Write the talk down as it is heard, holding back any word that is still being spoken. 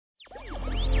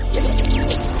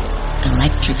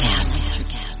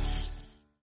Electrocast.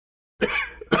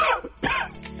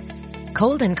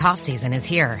 Cold and cough season is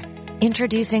here.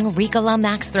 Introducing Ricola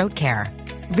Max Throat Care.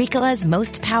 Ricola's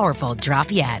most powerful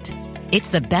drop yet. It's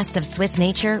the best of Swiss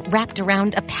nature wrapped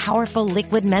around a powerful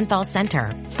liquid menthol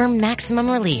center for maximum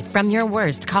relief from your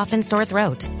worst cough and sore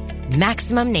throat.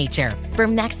 Maximum nature for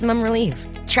maximum relief.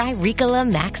 Try Ricola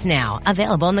Max now.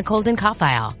 Available in the cold and cough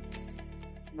aisle.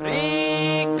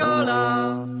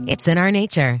 Ricola. It's in our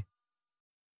nature.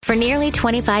 For nearly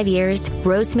 25 years,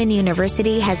 Roseman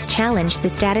University has challenged the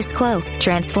status quo,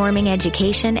 transforming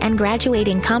education and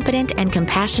graduating competent and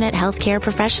compassionate healthcare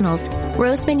professionals.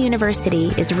 Roseman University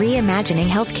is reimagining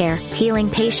healthcare,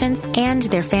 healing patients and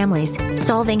their families,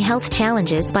 solving health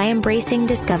challenges by embracing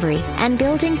discovery, and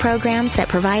building programs that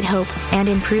provide hope and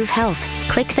improve health.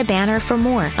 Click the banner for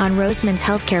more on Roseman's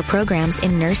healthcare programs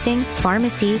in nursing,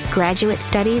 pharmacy, graduate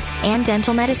studies, and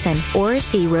dental medicine, or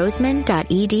see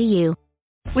roseman.edu.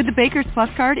 With the Baker's Plus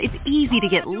card, it's easy to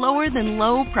get lower than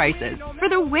low prices for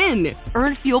the win.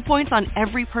 Earn fuel points on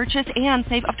every purchase and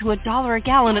save up to $1 a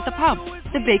gallon at the pump.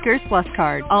 The Baker's Plus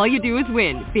card. All you do is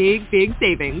win. Big, big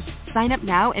savings. Sign up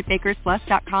now at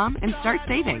bakersplus.com and start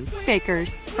saving. Baker's.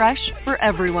 Fresh for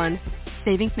everyone.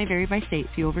 Savings may vary by state.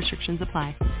 Fuel restrictions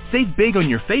apply. Save big on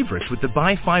your favorites with the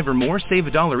Buy 5 or More, Save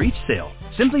 $1 each sale.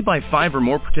 Simply buy 5 or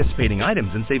more participating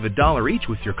items and save $1 each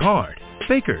with your card.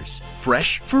 Baker's.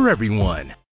 Fresh for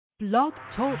everyone. Blog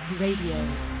Talk Radio.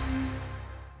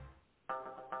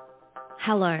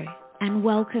 Hello, and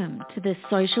welcome to the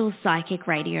Social Psychic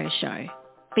Radio Show,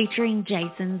 featuring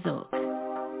Jason Zook.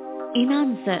 In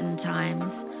uncertain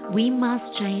times, we must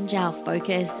change our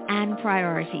focus and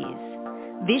priorities.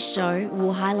 This show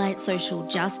will highlight social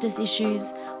justice issues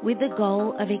with the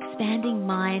goal of expanding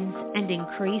minds and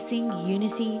increasing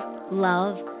unity,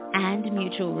 love, and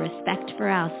mutual respect for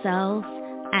ourselves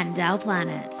and our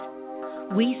planet.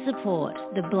 We support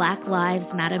the Black Lives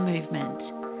Matter movement.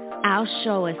 Our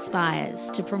show aspires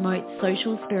to promote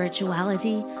social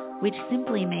spirituality, which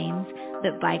simply means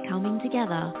that by coming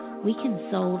together, we can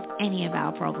solve any of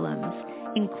our problems,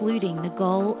 including the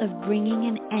goal of bringing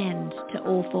an end to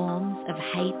all forms of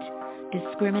hate,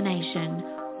 discrimination,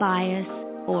 bias,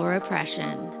 or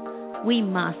oppression. We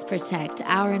must protect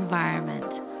our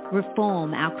environment,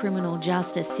 reform our criminal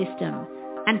justice system,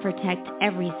 and protect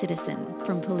every citizen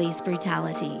from police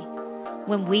brutality.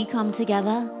 When we come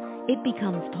together, it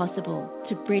becomes possible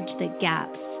to bridge the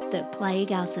gaps that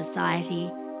plague our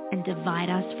society and divide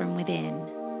us from within.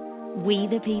 We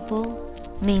the people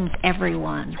means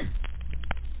everyone.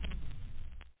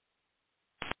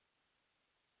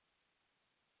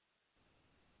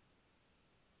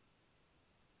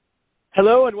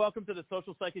 Hello and welcome to the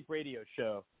Social Psychic Radio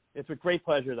Show. It's with great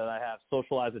pleasure that I have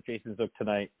Socialize with Jason Zook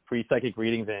tonight, free psychic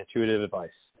readings and intuitive advice.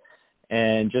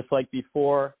 And just like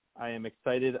before, I am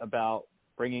excited about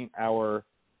bringing our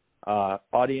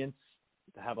audience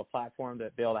to have a platform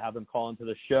to be able to have them call into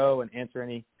the show and answer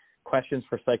any questions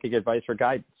for psychic advice or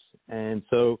guidance. And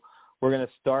so we're going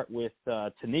to start with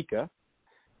Tanika,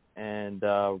 and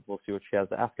we'll see what she has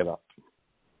to ask about.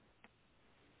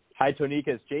 Hi, Tanika.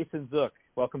 It's Jason Zook.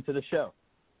 Welcome to the show.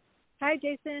 Hi,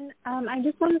 Jason. I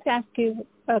just wanted to ask you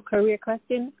a career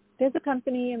question. There's a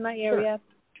company in my area.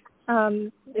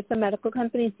 Sure. It's a medical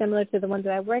company similar to the one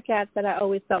that I work at that I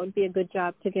always thought would be a good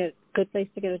place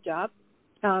to get a job.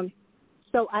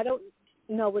 So I don't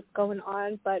know what's going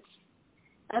on, but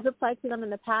I've applied to them in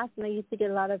the past, and I used to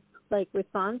get a lot of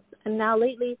response. And now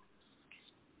lately,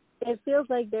 it feels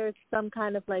like there's some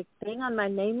kind of thing on my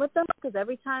name with them, because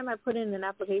every time I put in an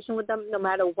application with them, no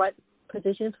matter what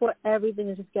positions for, everything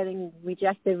is just getting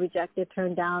rejected,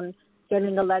 turned down,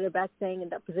 getting a letter back saying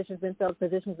that position's been filled.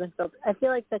 I feel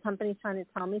like the company's trying to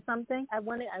tell me something. I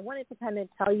wanted to kind of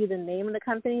tell you the name of the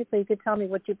company so you could tell me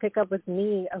what you pick up with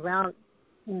me around,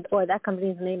 or that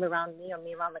company's name around me, or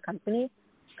me around the company,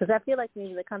 because I feel like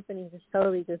maybe the company is just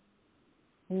totally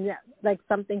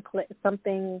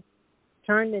something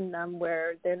turned in them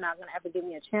where they're not going to ever give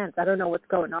me a chance. I don't know what's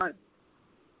going on.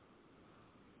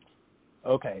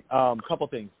 Okay, couple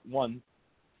things. One,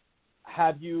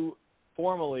 have you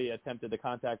formally attempted to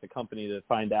contact the company to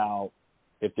find out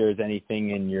if there's anything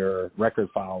in your record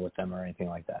file with them or anything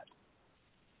like that?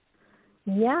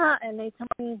 Yeah, and they tell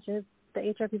me the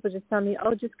HR people just tell me,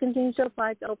 just continue to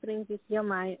apply to openings you see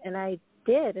online, and I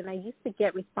did, and I used to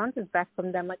get responses back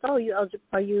from them are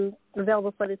you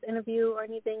available for this interview or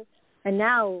anything? And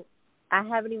now I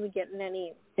haven't even gotten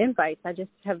any invites. I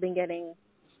just have been getting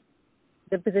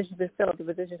the position's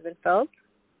been filled.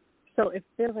 So it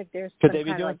feels like there's Could they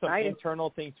be doing some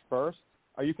internal things first?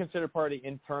 Are you considered part of the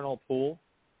internal pool?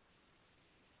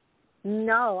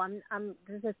 No,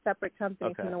 this is a separate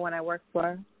company from the one I work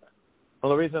for.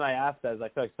 Well, the reason I asked that is I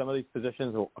feel like some of these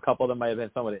positions, a couple of them might have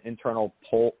been some of the internal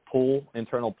pool,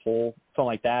 something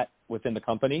like that within the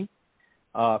company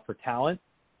for talent.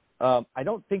 I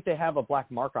don't think they have a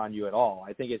black mark on you at all.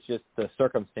 I think it's just the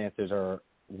circumstances are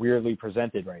weirdly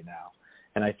presented right now.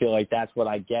 And I feel like that's what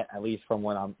I get, at least from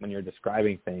when you're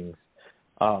describing things.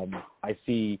 I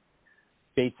see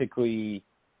basically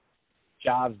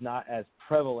jobs not as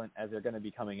prevalent as they're going to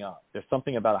be coming up. There's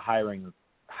something about a hiring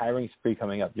spree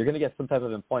coming up. You're going to get some type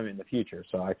of employment in the future.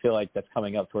 So I feel like that's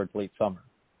coming up towards late summer.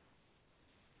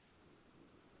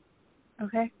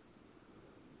 Okay.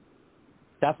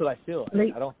 That's what I feel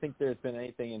like. I don't think there's been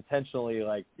anything intentionally,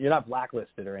 like, you're not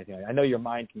blacklisted or anything. I know your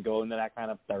mind can go into that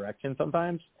kind of direction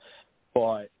sometimes,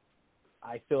 but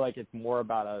I feel like it's more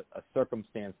about a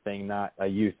circumstance thing, not a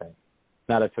you thing,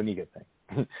 not a Tonika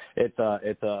thing.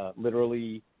 It's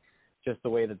literally just the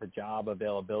way that the job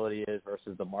availability is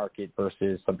versus the market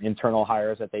versus some internal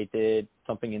hires that they did,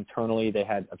 something internally. They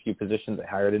had a few positions they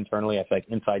hired internally. I feel like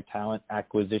inside talent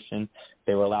acquisition,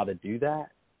 they were allowed to do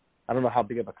that. I don't know how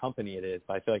big of a company it is,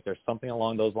 but I feel like there's something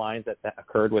along those lines that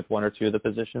occurred with one or two of the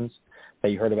positions that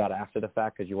you heard about after the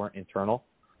fact because you weren't internal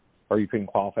or you couldn't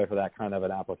qualify for that kind of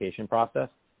an application process.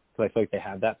 Because I feel like they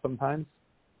have that sometimes.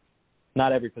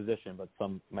 Not every position, but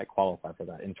some might qualify for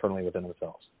that internally within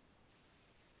themselves.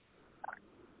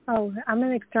 Oh, I'm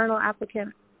an external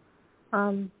applicant.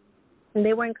 And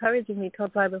they were encouraging me to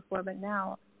apply before, but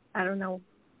now I don't know.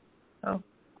 So.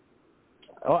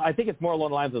 Oh, I think it's more along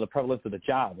the lines of the prevalence of the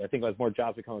job. I think as more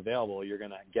jobs become available, you're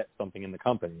going to get something in the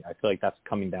company. I feel like that's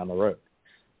coming down the road.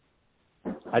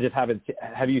 I just haven't.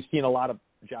 Have you seen a lot of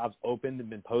jobs opened and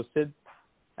been posted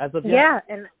as of yet? Yeah,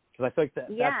 and because I feel like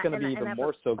that's going to be even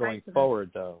more so going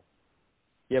forward, though.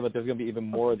 Yeah, but there's going to be even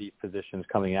more of these positions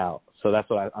coming out. So that's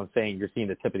what I'm saying. You're seeing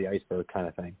the tip of the iceberg kind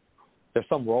of thing. There's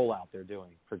some rollout they're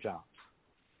doing for jobs.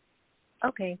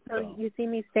 Okay, so you see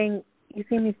me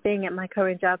staying at my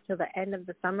current job till the end of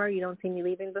the summer. You don't see me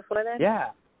leaving before then? Yeah,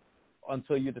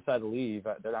 until you decide to leave.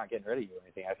 They're not getting rid of you or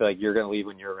anything. I feel like you're going to leave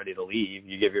when you're ready to leave.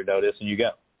 You give your notice and you go.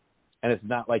 And it's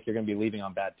not like you're going to be leaving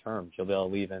on bad terms. You'll be able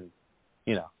to leave and,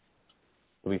 you'll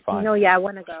be fine. No, yeah, I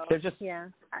want to go. There's just, yeah.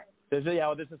 There's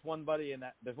this one buddy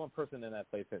there's one person in that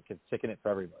place that can chicken it for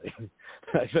everybody.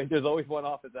 I feel like there's always one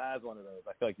office that has one of those.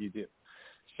 I feel like you do.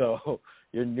 So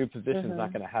your new position's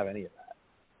not going to have any of that.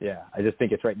 Yeah, I just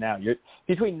think it's right now.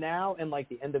 Between now and like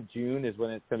the end of June is when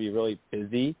it's going to be really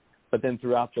busy. But then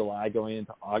throughout July going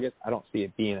into August, I don't see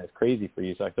it being as crazy for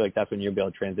you. So I feel like that's when you'll be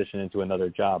able to transition into another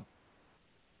job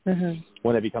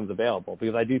when it becomes available.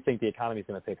 Because I do think the economy is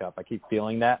going to pick up. I keep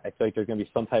feeling that. I feel like there's going to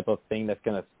be some type of thing that's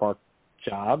going to spark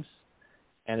jobs,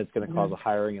 and it's going to cause a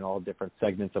hiring in all different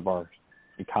segments of our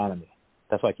economy.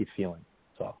 That's what I keep feeling.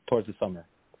 So towards the summer,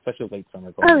 especially late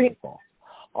summer, going into fall,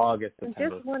 August,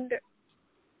 September.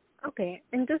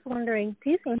 And just wondering,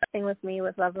 do you see anything with me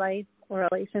with love life or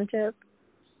relationship?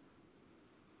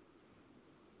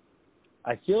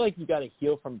 I feel like you got to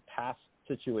heal from past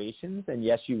situations, and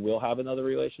yes, you will have another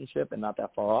relationship, and not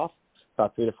that far off,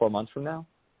 about 3 to 4 months from now,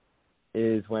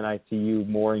 is when I see you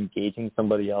more engaging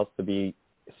somebody else to be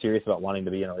serious about wanting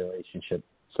to be in a relationship,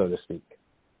 so to speak.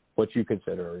 What you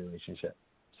consider a relationship,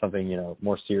 something,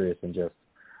 more serious than just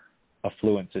a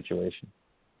fluent situation.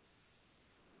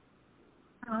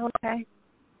 Oh, okay.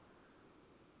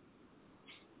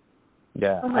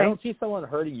 Yeah, okay. I don't see someone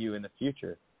hurting you in the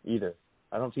future either.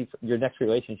 I don't see your next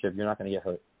relationship, you're not going to get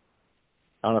hurt.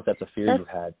 I don't know if that's a fear you've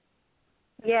had.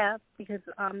 Yeah, because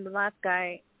the last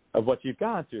guy. Of what you've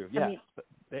gone through, yeah.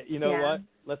 What?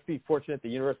 Let's be fortunate the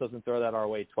universe doesn't throw that our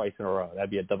way twice in a row. That'd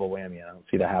be a double whammy, and I don't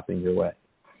see that happening your way.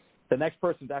 The next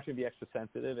person's actually going to be extra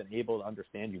sensitive and able to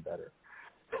understand you better.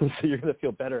 So you're going to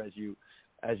feel better as you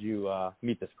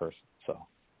meet this person. So.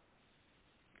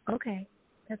 Okay,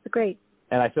 that's great.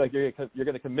 And I feel like you're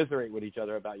going to commiserate with each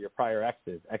other about your prior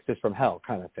exes from hell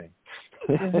kind of thing.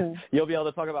 You'll be able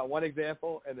to talk about one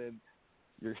example, and then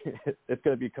it's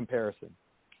going to be comparison.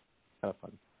 Kind of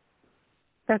fun.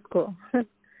 That's cool.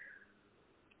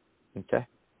 Okay.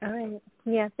 All right.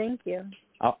 Yeah, thank you.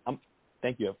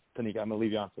 Thank you, Tanika. I'm going to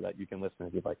leave you on so that you can listen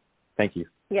if you'd like. Thank you.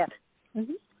 Yeah.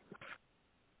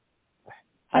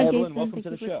 Hi, Evelyn. Welcome to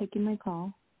the show. Thank you for taking my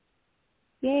call.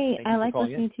 Yay. I like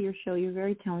listening to your show. You're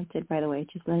very talented, by the way,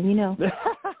 just letting you know.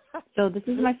 So this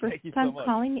is my first time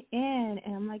calling in,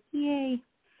 and I'm like, yay.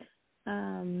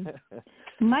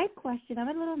 My question, I'm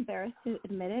a little embarrassed to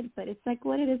admit it, but it's like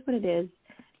what it is.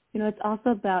 It's also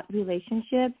about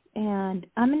relationships, and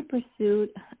I'm in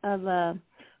pursuit of a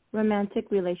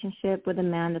romantic relationship with a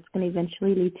man that's going to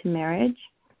eventually lead to marriage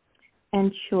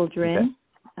and children.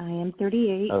 I am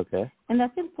 38. Okay. And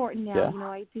that's important now. Yeah. You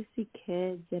know, I do see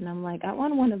kids, and I'm like, I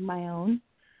want one of my own.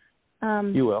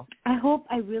 You will.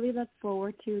 I really look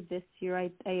forward to this year.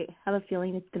 I have a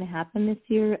feeling it's going to happen this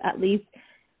year, at least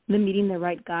the meeting the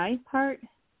right guy part.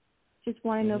 Just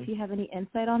want to know if you have any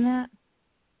insight on that.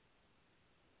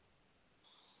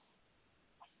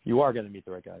 You are going to meet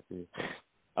the right guy for you.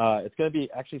 It's going to be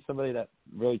actually somebody that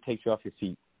really takes you off your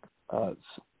feet.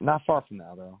 Not far from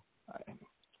now, though.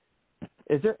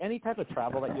 Is there any type of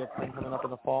travel that you have planned coming up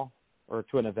in the fall or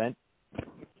to an event?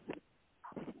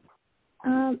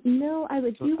 No, I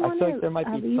would. You want I feel to? like there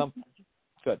might be some.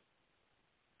 Good.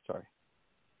 Sorry.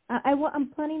 I'm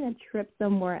planning a trip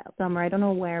somewhere. I don't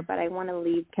know where, but I want to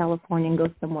leave California and go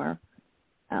somewhere,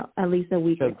 at least a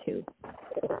week or two.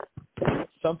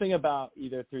 Something about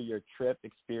either through your trip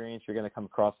experience, you're going to come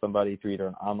across somebody through either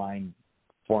an online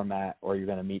format or you're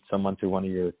going to meet someone through one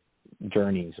of your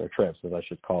journeys or trips, as I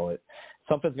should call it.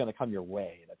 Something's going to come your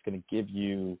way that's going to give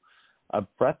you a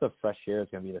breath of fresh air. Is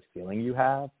going to be the feeling you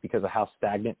have because of how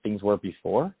stagnant things were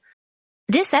before.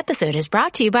 This episode is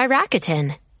brought to you by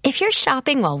Rakuten. If you're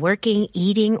shopping while working,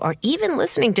 eating, or even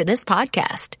listening to this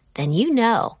podcast, then you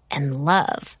know and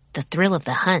love the thrill of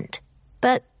the hunt.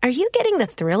 But are you getting the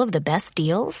thrill of the best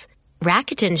deals?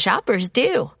 Rakuten shoppers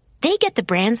do. They get the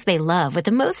brands they love with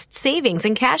the most savings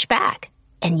and cash back.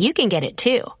 And you can get it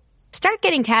too. Start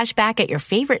getting cash back at your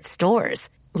favorite stores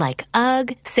like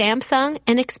UGG, Samsung,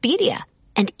 and Expedia.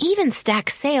 And even stack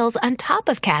sales on top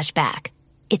of cash back.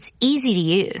 It's easy to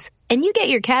use, and you get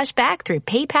your cash back through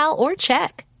PayPal or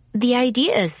check. The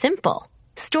idea is simple.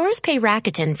 Stores pay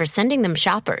Rakuten for sending them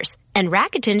shoppers, and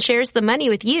Rakuten shares the money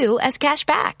with you as cash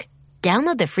back.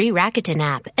 Download the free Rakuten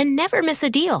app and never miss a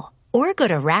deal. Or go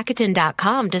to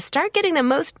Rakuten.com to start getting the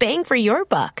most bang for your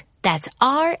buck. That's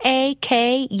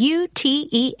Rakuten.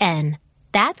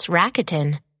 That's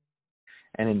Rakuten.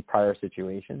 And in prior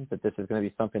situations, that this is going to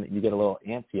be something that you get a little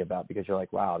antsy about because you're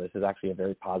like, wow, this is actually a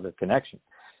very positive connection.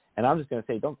 And I'm just going to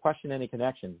say, don't question any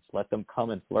connections. Let them come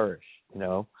and flourish. You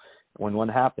know, when one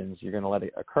happens, you're going to let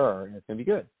it occur, and it's going to be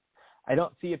good. I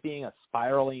don't see it being a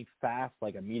spiraling fast,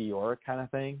 like a meteoric kind of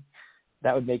thing.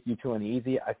 That would make you too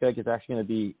uneasy. I feel like it's actually going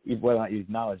to be, whether or not you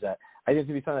acknowledge that, I think it's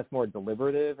going to be something that's more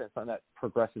deliberative and something that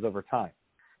progresses over time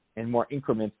in more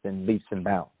increments than leaps and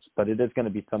bounds. But it is going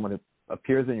to be someone who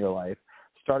appears in your life,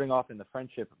 starting off in the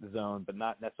friendship zone, but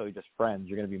not necessarily just friends.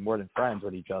 You're going to be more than friends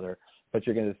with each other, but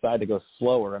you're going to decide to go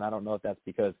slower. And I don't know if that's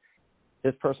because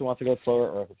this person wants to go slower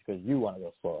or if it's because you want to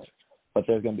go slower. But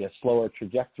there's going to be a slower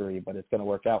trajectory, but it's going to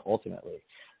work out ultimately.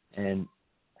 And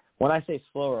when I say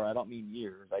slower, I don't mean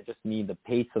years. I just mean the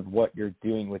pace of what you're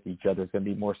doing with each other is going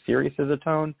to be more serious as a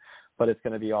tone, but it's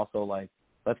going to be also like,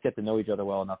 let's get to know each other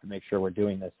well enough to make sure we're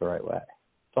doing this the right way.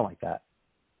 Something like that.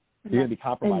 You're going to be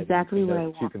compromising exactly what I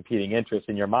two want. competing interests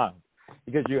in your mind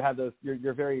because you have those.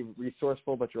 You're very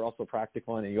resourceful, but you're also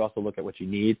practical, and you also look at what you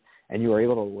need, and you are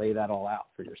able to lay that all out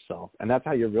for yourself. And that's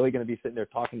how you're really going to be sitting there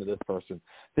talking to this person.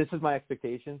 This is my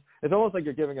expectation. It's almost like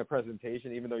you're giving a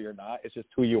presentation, even though you're not. It's just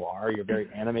who you are. You're very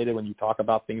animated when you talk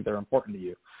about things that are important to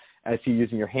you. And I see you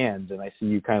using your hands, and I see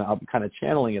you I'm kind of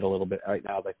channeling it a little bit right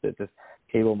now as I sit at this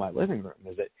table in my living room.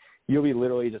 Is that you'll be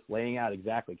literally just laying out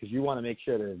exactly because you want to make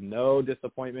sure there's no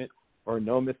disappointment or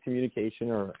no miscommunication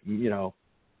or,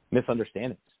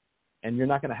 misunderstandings. And you're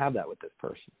not going to have that with this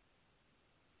person.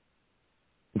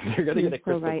 You're going to get it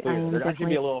crystal clear. They're actually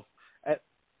be a little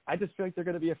 – I just feel like they're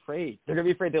going to be afraid. They're going to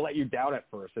be afraid to let you down at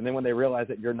first. And then when they realize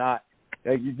that you're not –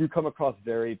 you come across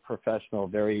very professional,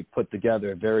 very put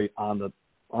together, very on the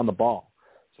ball.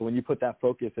 So when you put that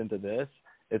focus into this,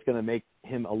 it's going to make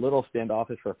him a little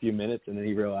standoffish for a few minutes, and then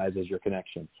he realizes your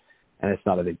connection, and it's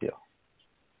not a big deal.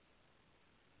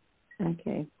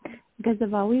 Okay. Because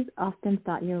I've always often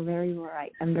thought you're very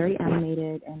right. I'm very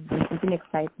animated, and when something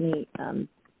excites me,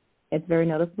 it's very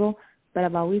noticeable. But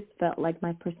I've always felt like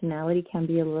my personality can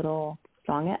be a little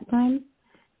strong at times,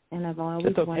 and I've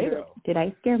always wondered, did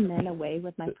I scare men away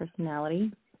with my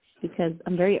personality? Because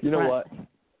I'm very upfront. You know what?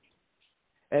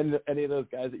 And any of those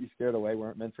guys that you scared away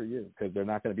weren't meant for you because they're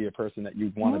not going to be a person that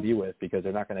you want to be with because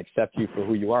they're not going to accept you for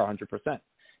who you are 100%.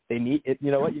 They need it.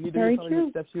 You know what? You need to be somebody who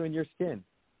accepts you in your skin.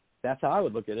 That's how I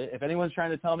would look at it. If anyone's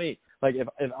trying to tell me, like if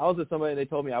I was with somebody and they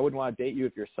told me I wouldn't want to date you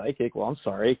if you're psychic, well, I'm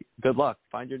sorry. Good luck.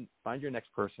 Find your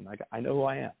next person. I know who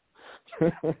I am.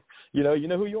 you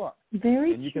know who you are.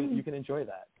 Very and you true. can enjoy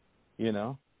that.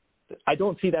 I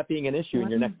don't see that being an issue in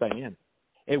your next dynamic.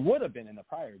 It would have been in the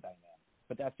prior dynamic,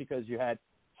 but that's because you had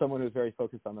someone who's very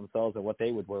focused on themselves and what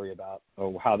they would worry about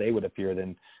or how they would appear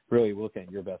than really looking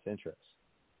at your best interests.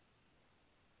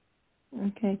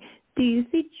 Okay. Do you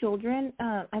see children?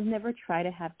 I've never tried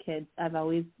to have kids. I've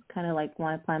always kind of like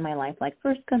want to plan my life like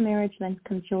first come marriage, then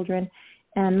come children.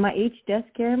 And my age does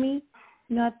scare me.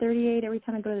 You know, at 38, every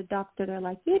time I go to the doctor, they're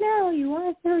like, you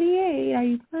are 38. Are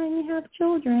you planning to have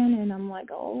children? And I'm like,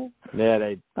 oh. Yeah,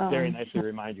 they very nicely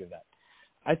remind you of that.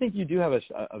 I think you do have a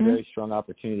very strong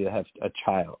opportunity to have a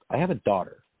child. I have a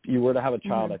daughter. If you were to have a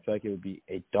child, I feel like it would be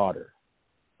a daughter.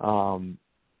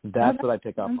 That's what I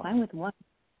pick up on. I'm fine with one.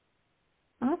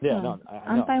 Awesome. Yeah, no,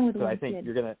 I'm fine with one. I think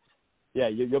you're gonna. Yeah,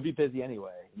 you'll be busy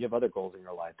anyway. You have other goals in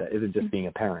your life that isn't just being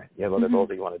a parent. You have other goals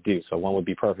that you want to do, so one would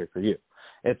be perfect for you.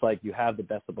 It's like you have the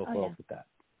best of both worlds with that.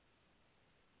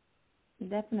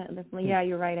 Definitely. Yeah,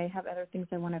 you're right. I have other things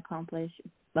I want to accomplish.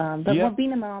 But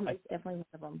being a mom is definitely one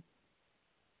of them.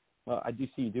 Well, I do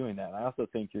see you doing that. I also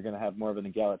think you're going to have more of an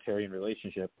egalitarian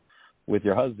relationship with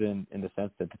your husband in the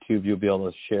sense that the two of you will be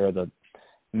able to share the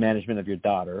management of your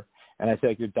daughter. And I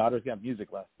feel like your daughter's got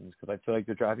music lessons because I feel like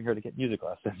you're driving her to get music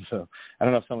lessons. So I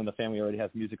don't know if someone in the family already has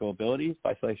musical abilities, but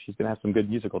I feel like she's going to have some good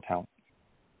musical talent.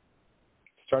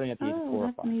 Starting at the age of 4 or 5. Oh,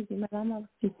 that's amazing. My mom loves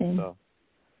to sing. So,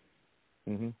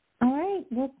 All right.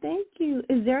 Well, thank you.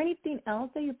 Is there anything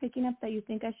else that you're picking up that you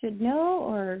think I should know,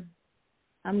 or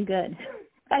I'm good?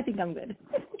 I think I'm good.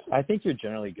 I think you're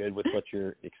generally good with what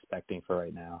you're expecting for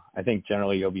right now. I think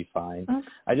generally you'll be fine. Okay.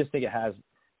 I just think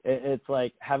it's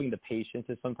like having the patience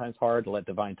is sometimes hard to let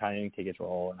divine timing take its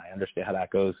role, and I understand how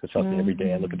that goes because trust me, every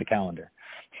day I look at the calendar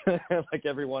like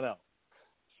everyone else.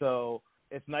 So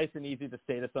it's nice and easy to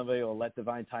say to somebody, well, let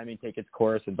divine timing take its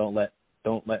course and don't let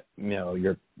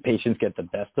your patience get the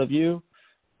best of you.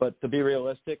 But to be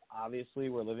realistic, obviously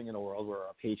we're living in a world where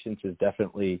our patience is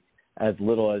definitely as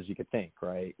little as you could think,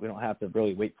 right? We don't have to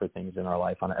really wait for things in our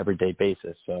life on an everyday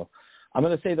basis. So I'm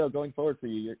going to say, though, going forward for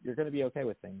you, you're going to be okay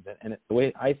with things. And the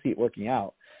way I see it working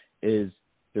out is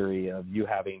theory of you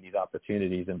having these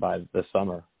opportunities, and by the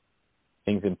summer,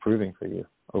 things improving for you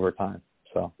over time.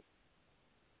 So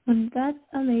that's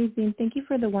amazing. Thank you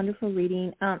for the wonderful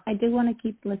reading. I did want to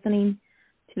keep listening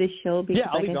to the show because,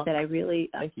 like I said, I really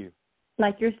thank you.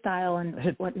 Like your style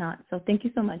and whatnot. So thank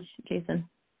you so much, Jason.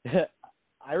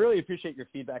 I really appreciate your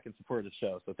feedback and support of the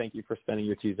show. So thank you for spending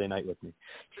your Tuesday night with me.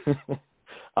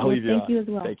 I'll leave you on. Thank you as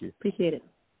well. Thank you. Appreciate it.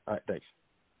 All right, thanks.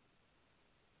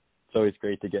 It's always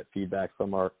great to get feedback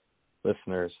from our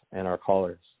listeners and our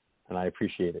callers, and I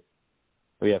appreciate it.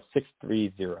 We have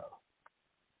 630.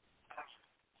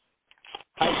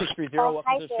 Hi, 630. Welcome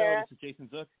to the show. This is Jason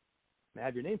Zook. May I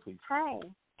have your name, please? Hi.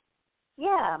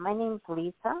 Yeah, my name's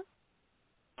Lisa.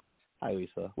 Hi,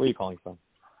 Lisa. Where are you calling from?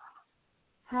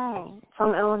 Hi,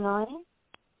 from Illinois.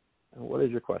 And what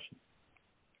is your question?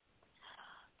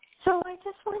 So I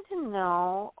just want to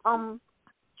know,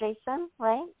 Jason,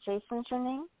 right? Jason's your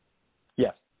name?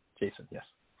 Yes, Jason, yes.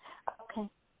 Okay.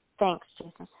 Thanks,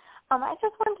 Jason. I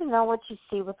just want to know what you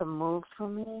see with a move for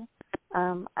me.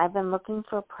 I've been looking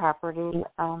for a property.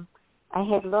 I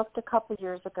had looked a couple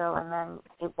years ago, and then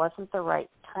it wasn't the right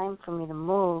time for me to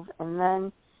move, and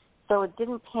then so it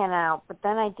didn't pan out. But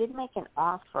then I did make an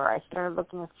offer. I started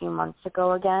looking a few months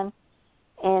ago again,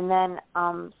 and then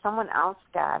someone else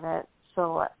got it,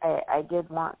 so I did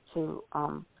want to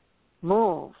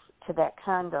move to that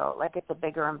condo, like it's a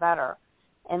bigger and better.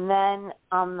 And then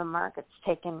the market's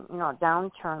taken, a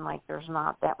downturn, like there's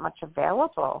not that much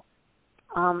available.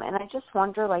 And I just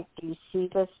wonder, like, do you see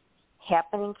this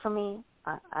happening for me?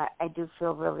 I do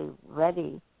feel really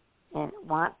ready and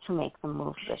want to make the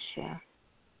move this year.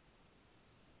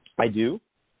 I do.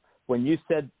 When you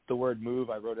said the word move,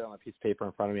 I wrote it on a piece of paper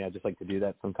in front of me. I just like to do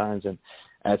that sometimes. And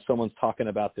as someone's talking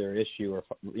about their issue or,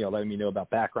 letting me know about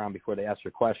background before they ask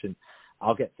your question,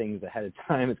 I'll get things ahead of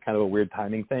time. It's kind of a weird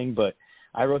timing thing, but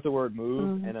I wrote the word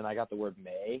move, and then I got the word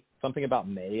may. Something about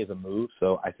may is a move,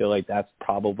 so I feel like that's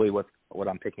probably what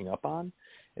I'm picking up on,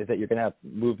 is that you're going to have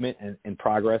movement and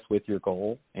progress with your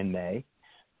goal in May.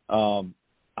 I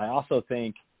also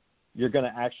think you're going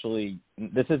to actually –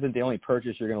 this isn't the only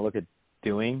purchase you're going to look at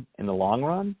doing in the long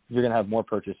run. You're going to have more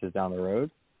purchases down the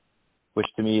road, which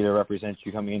to me either represents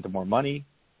you coming into more money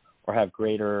or have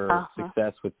greater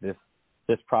success with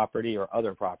this property or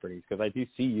other properties, because I do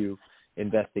see you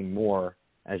investing more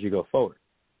as you go forward.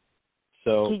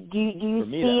 So do you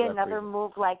see another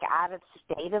move like out of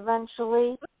state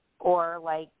eventually, or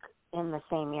like in the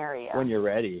same area? When you're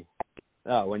ready.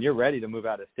 When you're ready to move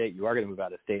out of state, you are going to move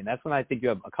out of state. And that's when I think you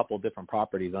have a couple of different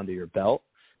properties under your belt,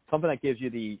 something that gives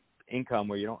you the income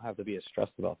where you don't have to be as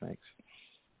stressed about things.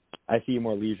 I see you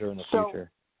more leisure in the future.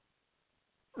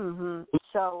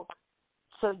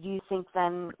 So do you think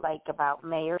then, like about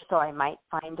May or so, I might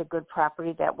find a good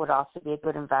property that would also be a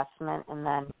good investment, and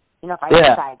then If I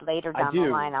decide later down the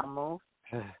line I'll move?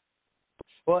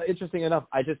 Well, interesting enough,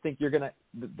 I just think you're going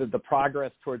to the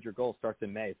progress towards your goal starts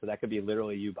in May. So that could be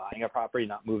literally you buying a property,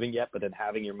 not moving yet, but then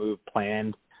having your move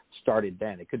planned, started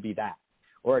then. It could be that.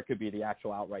 Or it could be the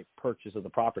actual outright purchase of the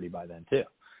property by then too.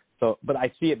 So, but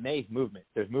I see it May movement.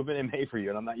 There's movement in May for you,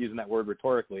 and I'm not using that word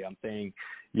rhetorically. I'm saying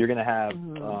you're going to have,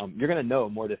 you're going to know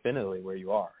more definitively where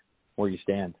you are, where you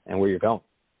stand, and where you're going,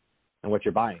 and what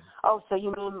you're buying. Oh, so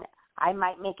you mean I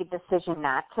might make a decision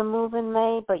not to move in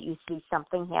May, but you see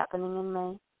something happening in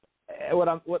May? I don't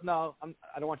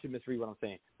want you to misread what I'm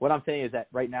saying. What I'm saying is that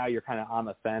right now you're kind of on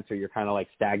the fence, or you're kind of like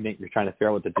stagnant. You're trying to figure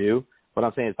out what to do. What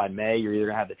I'm saying is by May, you're either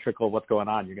going to have the trickle of what's going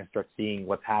on. You're going to start seeing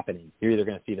what's happening. You're either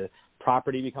going to see the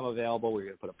property become available, where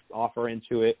you're going to put an offer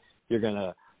into it. You're going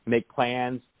to make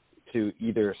plans to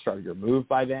either start your move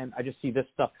by then. I just see this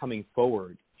stuff coming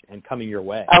forward and coming your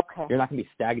way. Okay. You're not going to be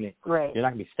stagnant. Great. You're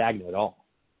not going to be stagnant at all.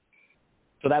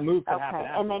 So that move could happen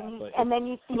after and then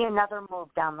you see another move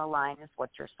down the line is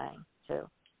what you're saying, too.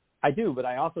 I do, but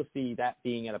I also see that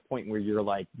being at a point where you're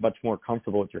like much more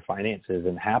comfortable with your finances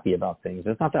and happy about things.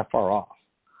 It's not that far off.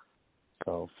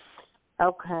 So.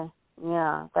 Okay.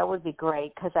 Yeah, that would be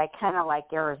great because I kind of like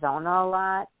Arizona a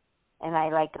lot, and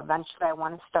eventually I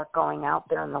want to start going out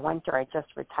there in the winter. I just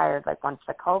retired once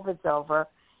the COVID's over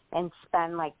and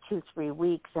spend 2-3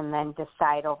 weeks and then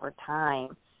decide over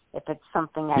time if it's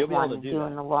something I want to do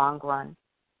in the long run.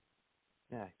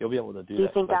 Yeah, you'll be able to do that. Do you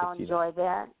think I'll enjoy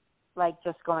that?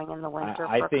 Just going in the winter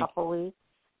for a couple weeks?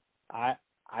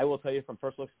 I will tell you from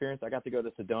personal experience, I got to go to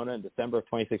Sedona in December of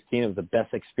 2016. It was the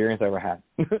best experience I ever had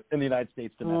in the United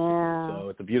States domestically. Yeah. So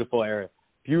it's a beautiful area.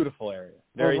 Beautiful area.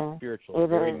 Very spiritual.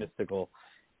 Very mystical.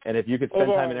 And if you could spend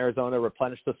time in Arizona,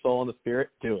 replenish the soul and the spirit,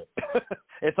 do it.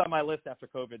 It's on my list after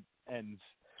COVID ends.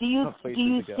 Do you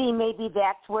see maybe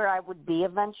that's where I would be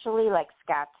eventually?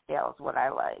 Scottsdale is what I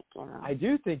like, I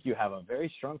do think you have a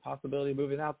very strong possibility of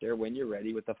moving out there when you're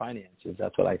ready with the finances.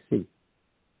 That's what I see.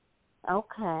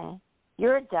 Okay.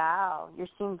 You're a doll. You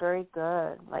seem very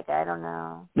good. I don't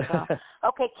know. So,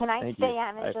 okay, can I stay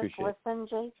on and just listen,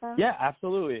 Jason? Yeah,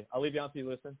 absolutely. I'll leave you on so you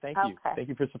listen. Thank you. Thank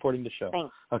you for supporting the show.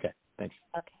 Thanks. Okay, thanks.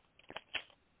 Okay.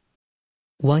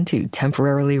 Want to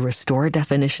temporarily restore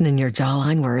definition in your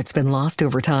jawline where it's been lost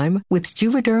over time? With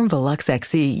Juvederm Volux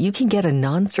XC, you can get a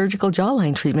non-surgical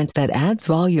jawline treatment that adds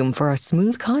volume for a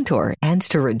smooth contour and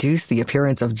to reduce the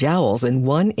appearance of jowls in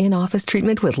one in-office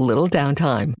treatment with little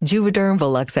downtime. Juvederm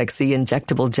Volux XC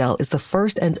injectable gel is the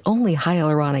first and only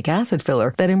hyaluronic acid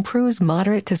filler that improves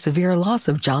moderate to severe loss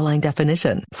of jawline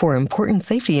definition. For important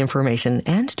safety information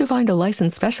and to find a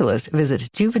licensed specialist, visit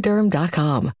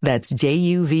Juvederm.com. That's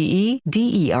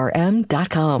JUVEDERM.com.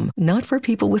 Not for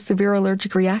people with severe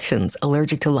allergic reactions,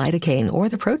 allergic to lidocaine, or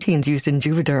the proteins used in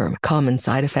Juvederm. Common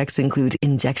side effects include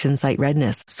injection site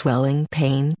redness, swelling,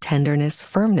 pain, tenderness,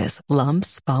 firmness,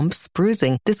 lumps, bumps,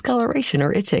 bruising, discoloration,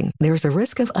 or itching. There's a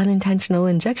risk of unintentional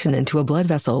injection into a blood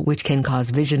vessel, which can cause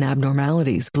vision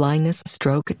abnormalities, blindness,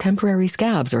 stroke, temporary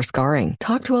scabs, or scarring.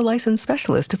 Talk to a licensed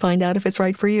specialist to find out if it's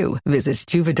right for you. Visit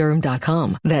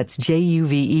Juvederm.com. That's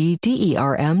JUVEDERM.com.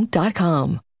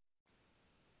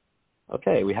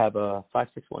 Okay, we have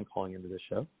 561 calling into the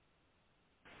show.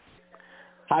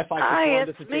 Hi, 561. Hi,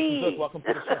 this is me. Jason Zook. Welcome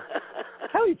to the show.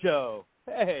 Howdy, Joe.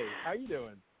 Hey, how you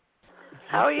doing?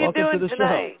 How are you Welcome doing to the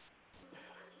tonight?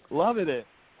 Show. Loving it.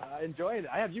 Enjoying it.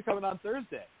 I have you coming on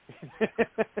Thursday.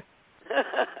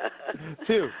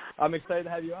 Too. I'm excited to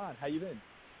have you on. How you been?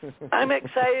 I'm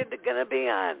excited to going to be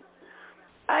on.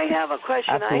 I have a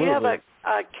question. Absolutely. I have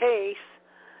a case,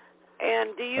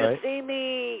 and do you see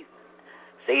me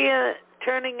it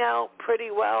turning out pretty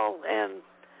well? And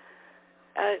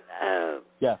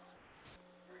yes.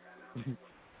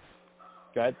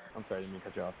 Go ahead. I'm sorry, I didn't mean to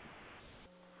cut you off.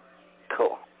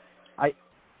 Cool. I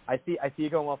see you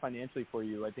going well financially for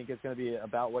you. I think it's going to be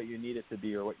about what you need it to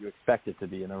be or what you expect it to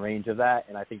be in the range of that,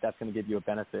 and I think that's going to give you a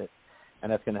benefit,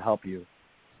 and that's going to help you.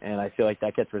 And I feel like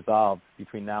that gets resolved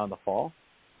between now and the fall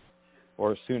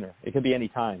or sooner. It could be any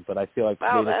time, but I feel like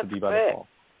maybe it could be by the fall.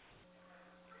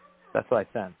 That's what I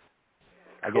sense.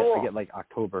 Cool. I get like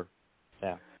October.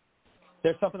 Yeah.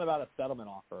 There's something about a settlement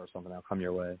offer or something that'll come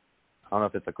your way. I don't know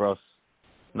if it's a gross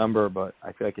number, but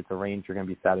I feel like it's a range you're going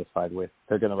to be satisfied with.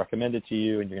 They're going to recommend it to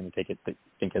you, and you're going to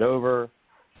think it over,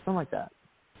 something like that.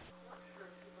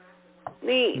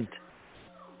 Neat.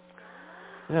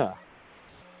 Yeah.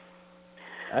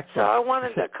 Excellent. So I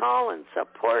wanted to call and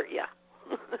support you.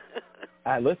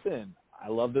 Listen, I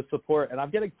love the support, and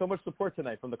I'm getting so much support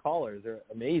tonight from the callers. They're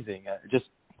amazing. Just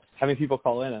having people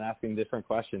call in and asking different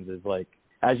questions is like,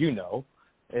 as you know,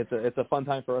 it's a fun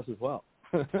time for us as well.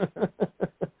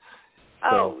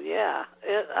 Oh, yeah.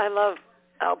 I love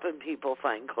helping people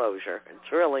find closure.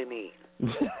 It's really neat.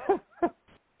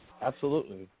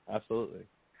 Absolutely. Do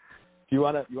you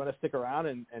want to stick around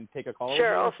and take a call?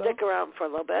 Sure, I'll stick around for a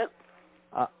little bit.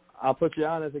 I'll put you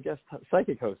on as a guest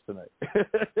psychic host tonight.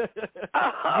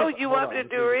 Oh, you want me to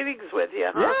do readings with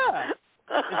you, huh? Yeah,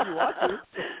 if you want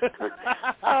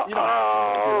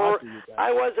to.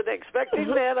 I wasn't expecting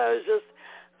that. I was just,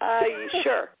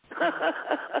 sure.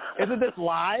 Isn't this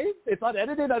live? It's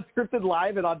unedited, unscripted,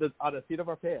 live, and on the seat of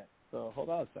our pants. So hold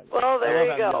on a second. Well,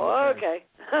 there you go. Okay.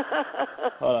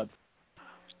 Hold on.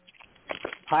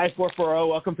 Hi,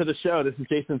 440. Welcome to the show. This is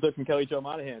Jason Zook and Kelly Jo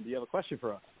Monahan. Do you have a question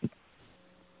for us?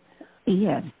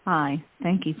 Yes. Hi.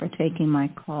 Thank you for taking my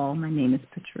call. My name is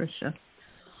Patricia.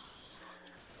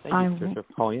 Thank you, Patricia,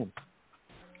 for calling in.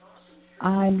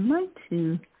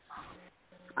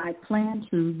 I plan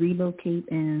to relocate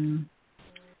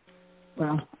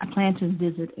I plan to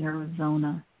visit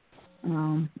Arizona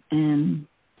and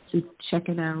to check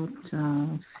it out,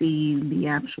 see the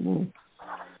actual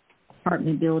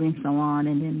apartment building, so on,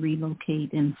 and then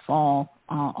relocate in fall,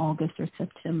 August or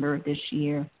September this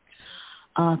year.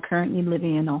 Currently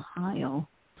living in Ohio,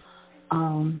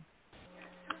 and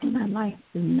I'd like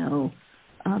to know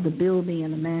the building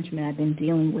and the management I've been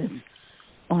dealing with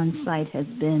on site has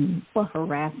been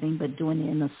harassing, but doing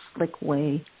it in a slick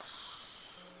way,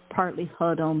 partly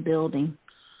HUD-owned building.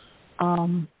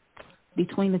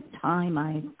 Between the time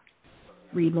I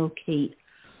relocate,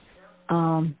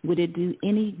 would it do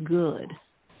any good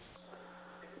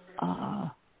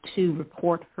to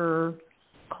report her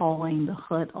calling the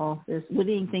HUD office? Would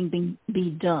anything be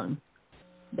done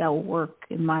that will work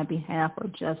in my behalf, or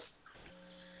just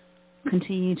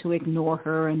continue to ignore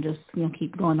her and just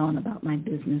keep going on about my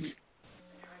business?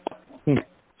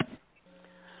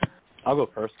 I'll go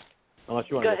first, unless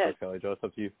you want to go first, Kelly Jo. It's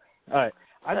up to you. All right.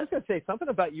 I'm just going to say something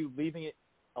about you leaving it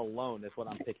alone is what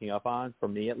I'm picking up on, for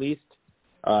me at least,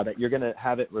 that you're going to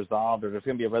have it resolved, or there's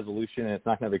going to be a resolution, and it's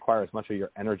not going to require as much of your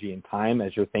energy and time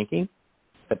as you're thinking.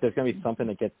 But there's going to be something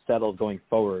that gets settled going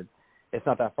forward. It's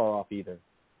not that far off either.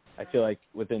 I feel like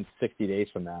within 60 days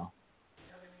from now.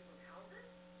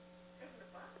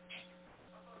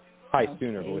 Probably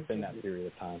sooner, but within that period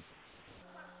of time.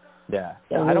 Yeah.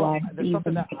 So there's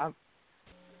something that I'm...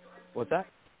 What's that?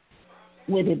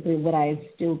 Would I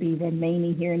still be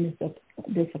remaining here in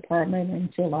this apartment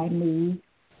until I move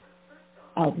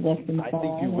out west in the fall? I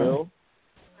think you will.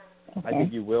 Okay. I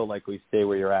think you will likely stay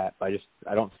where you're at. I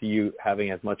don't see you having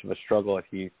as much of a struggle if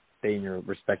you stay in your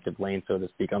respective lane, so to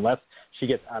speak, unless she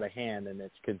gets out of hand and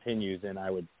it continues, and I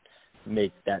would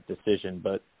make that decision.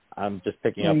 But I'm just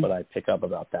picking up what I pick up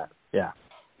about that. Yeah.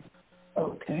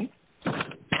 Okay.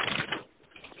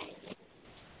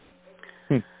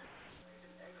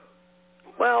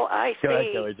 Well, I see. Go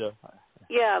ahead, Kelly Jo.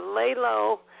 Yeah, lay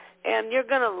low, and you're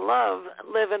going to love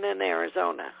living in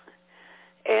Arizona.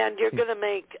 And you're going to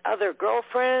make other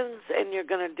girlfriends, and you're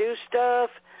going to do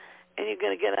stuff, and you're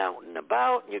going to get out and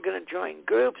about, and you're going to join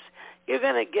groups. You're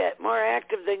going to get more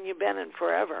active than you've been in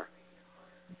forever.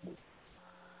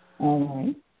 All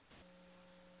right.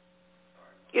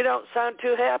 You don't sound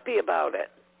too happy about it.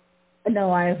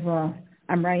 No,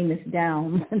 I'm writing this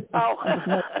down. Oh.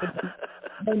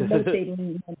 I'm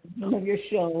notating of your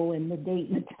show and the date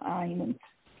and the time, and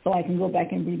so I can go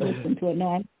back and re-listen to it.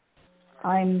 No,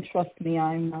 trust me,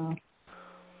 I'm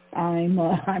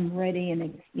ready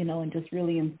and and just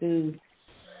really enthused.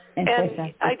 And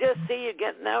I just see you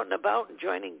getting out and about and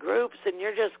joining groups, and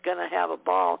you're just going to have a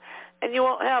ball, and you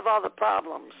won't have all the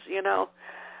problems.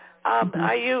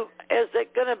 Are you? Is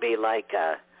it going to be like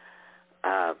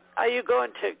are you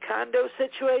going to condo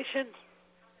situation?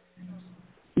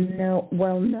 No.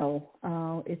 Well, no.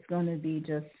 It's going to be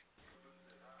just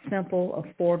simple,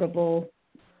 affordable,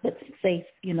 but safe.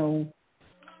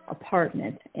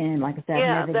 Apartment, and like I said,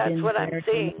 yeah, I've never that's been what there. I'm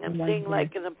seeing. I'm seeing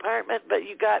like an apartment, but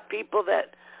you got people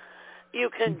that you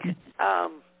can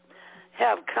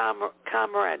have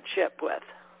comradeship with.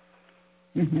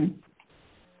 Mhm.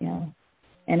 Yeah,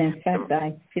 and in fact,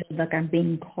 I feel like I'm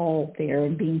being called there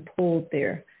and being pulled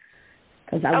there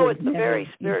because it's a very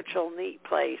spiritual, neat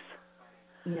place.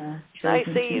 Yeah, I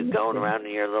see you going around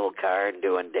in your little car and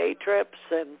doing day trips,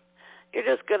 and you're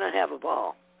just going to have a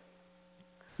ball.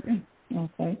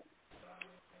 Okay.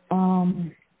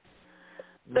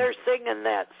 They're singing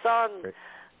that song.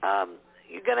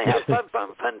 You're going to have fun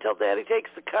until Daddy takes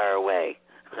the car away.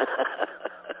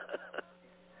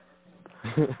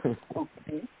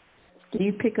 Okay. Do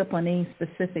you pick up on any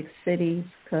specific cities?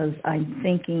 Because I'm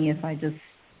thinking if I just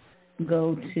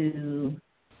go to,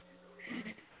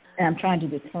 and I'm trying to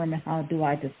determine how do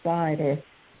I decide, or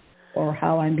or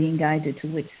how I'm being guided to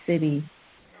which city.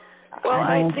 Well,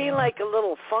 I see like a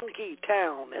little funky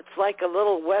town. It's like a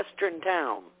little western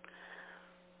town.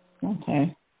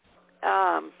 Okay.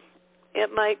 It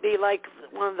might be like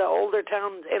one of the older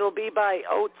towns. It'll be by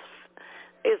Oates.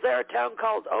 Is there a town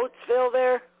called Oatesville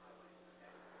there?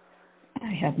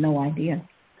 I have no idea.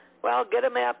 Well, get a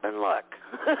map and look.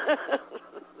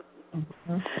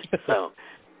 So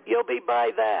you'll be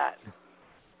by that.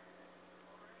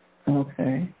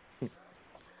 Okay.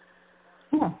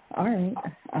 Oh, all right.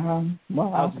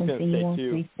 Well, I'll continue on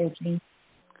researching.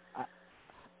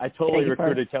 I totally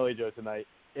recruited Kelly Jo tonight.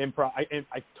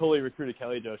 I totally recruited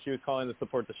Kelly Jo. She was calling to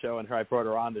support the show, and I brought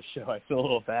her on the show. I feel a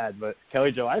little bad, but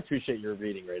Kelly Jo, I appreciate your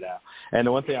reading right now. And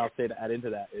the one thing I'll say to add into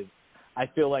that is I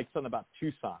feel like something about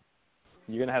Tucson.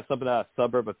 You're going to have something about a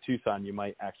suburb of Tucson you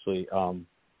might actually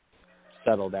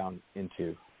settle down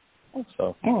into.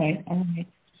 So. All right.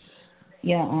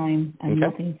 Yeah, I'm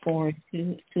looking forward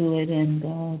to it, and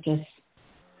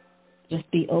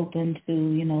just be open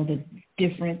to the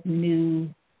different new,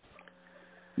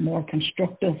 more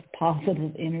constructive,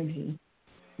 positive energy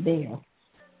there.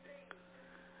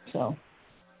 So.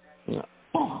 Yeah.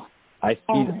 I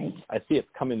see it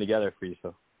coming together for you.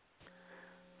 So.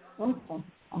 Okay.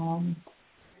 I'm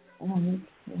going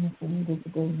to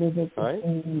go visit. All right.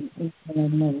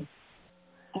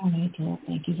 All right, Joe.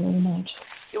 Thank you very much.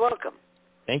 You're welcome.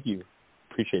 Thank you.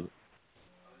 Appreciate it.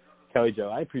 Kelly Jo,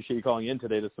 I appreciate you calling in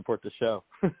today to support the show.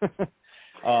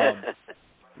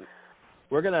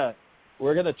 We're gonna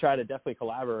try to definitely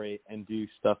collaborate and do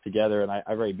stuff together, and I've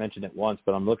already mentioned it once,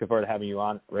 but I'm looking forward to having you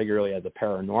on regularly as a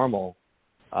paranormal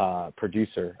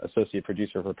associate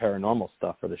producer for paranormal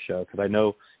stuff for the show, because I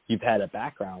know you've had a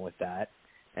background with that.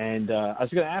 And I was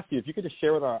going to ask you if you could just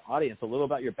share with our audience a little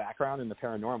about your background in the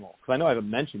paranormal, because I know I haven't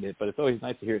mentioned it, but it's always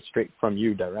nice to hear it straight from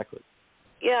you directly.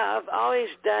 Yeah, I've always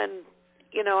done,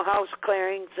 house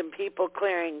clearings and people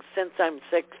clearings since I'm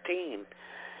 16.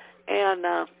 And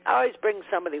I always bring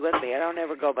somebody with me. I don't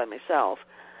ever go by myself.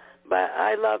 But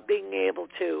I love being able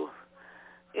to,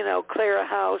 clear a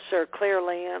house or clear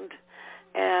land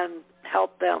and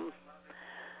help them,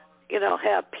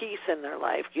 have peace in their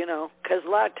life, because a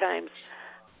lot of times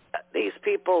these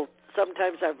people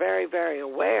sometimes are very, very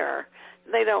aware.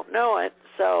 They don't know it,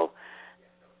 so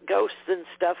ghosts and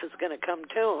stuff is going to come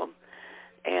to them.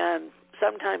 And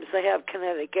sometimes they have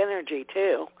kinetic energy,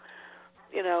 too,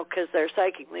 because they're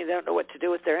psychic and they don't know what to do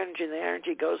with their energy. And the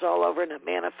energy goes all over and it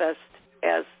manifests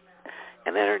as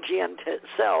an energy unto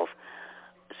itself.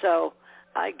 So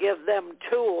I give them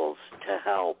tools to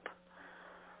help,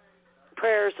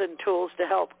 prayers and tools to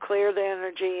help clear the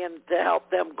energy and to help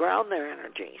them ground their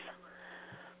energies.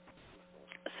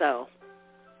 So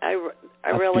I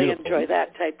really enjoy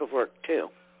that type of work, too.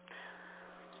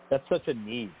 That's such a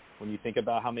need when you think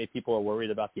about how many people are worried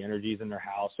about the energies in their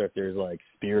house, or if there's like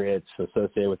spirits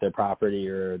associated with their property,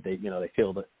 or they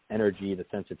feel the energy, the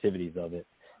sensitivities of it,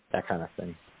 that kind of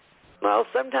thing. Well,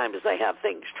 sometimes they have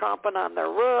things tromping on their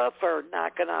roof or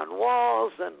knocking on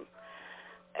walls, and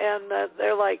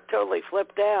they're like totally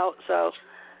flipped out. So,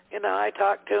 I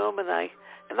talk to them, and I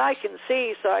can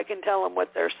see, so I can tell them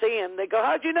what they're seeing. They go,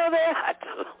 "How'd you know that?"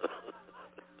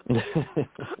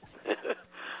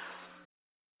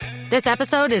 This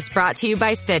episode is brought to you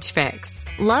by Stitch Fix.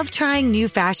 Love trying new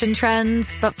fashion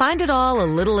trends, but find it all a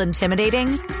little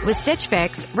intimidating? With Stitch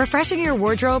Fix, refreshing your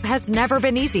wardrobe has never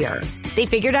been easier. They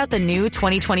figured out the new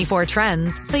 2024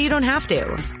 trends so you don't have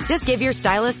to. Just give your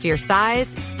stylist your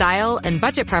size, style, and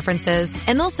budget preferences,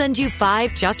 and they'll send you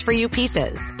 5 just-for-you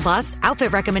pieces, plus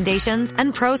outfit recommendations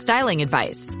and pro styling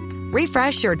advice.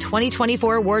 Refresh your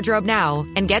 2024 wardrobe now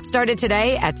and get started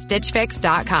today at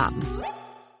StitchFix.com.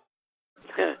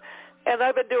 And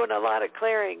I've been doing a lot of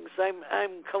clearings.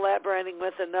 I'm collaborating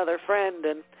with another friend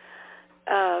and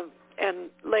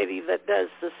lady that does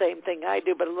the same thing I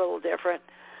do, but a little different,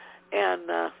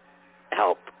 and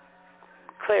help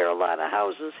clear a lot of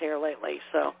houses here lately.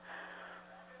 So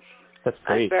that's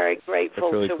great. I'm very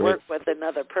grateful really to great. work with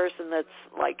another person that's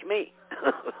like me.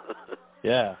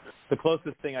 Yeah. The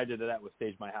closest thing I did to that was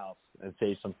stage my house and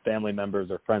stage some family members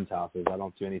or friends' houses. I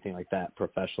don't do anything like that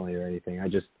professionally or anything. I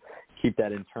just keep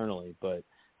that internally. But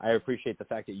I appreciate the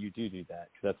fact that you do that,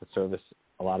 because that's a service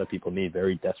a lot of people need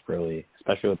very desperately,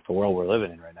 especially with the world we're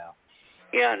living in right now.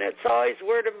 Yeah, and it's always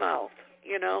word of mouth,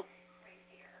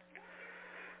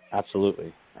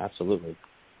 Absolutely.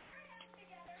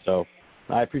 So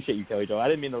I appreciate you, Kelly Jo. I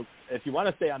didn't mean to. If you want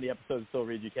to stay on the episode and still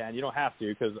read, you can. You don't have to,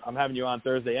 because I'm having you on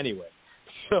Thursday anyway.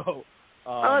 So,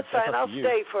 that's fine. I'll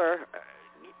stay for.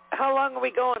 How long are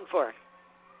we going for?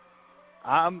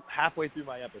 I'm halfway through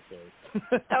my episode.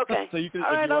 Okay. So you can,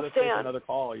 all if right, you want I'll to take stay on. another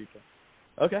call, you can.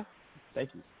 Okay.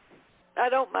 Thank you. I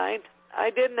don't mind. I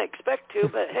didn't expect to,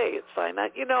 but hey, it's fine.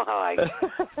 You know how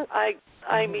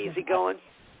I'm easygoing.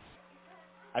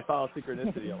 I follow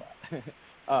synchronicity a lot.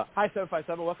 Hi,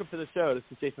 757. Welcome to the show. This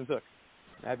is Jason Zook.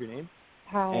 Can I have your name?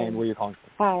 Hi. And where you're calling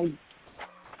from? Hi.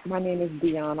 My name is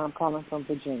Deanna. I'm calling from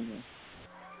Virginia.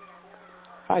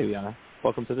 Hi, Deanna.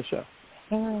 Welcome to the show.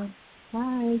 Hi.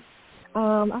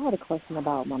 I had a question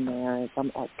about my marriage. I'm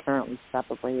currently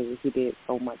separated. He did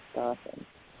so much stuff and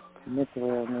mental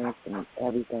illness and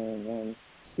everything, and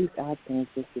he's acting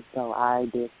just as though I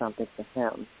did something for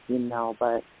him,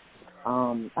 but I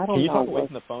don't know. Can you talk away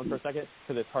from the phone for a second?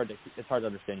 Because it's hard to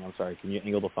understand you. I'm sorry. Can you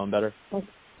angle the phone better? Okay.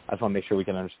 I just want to make sure we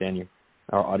can understand you,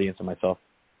 our audience and myself,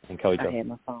 and Kelly Jo. I had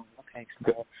my phone. Okay.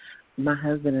 So my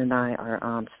husband and I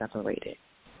are separated,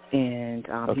 and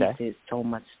he did so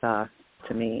much stuff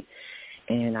to me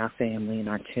and our family and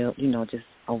our children, just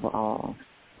overall.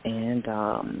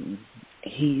 And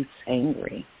he's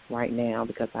angry right now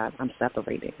because I'm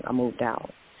separated. I moved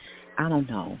out. I don't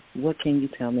know. What can you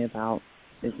tell me about?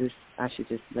 Is this I should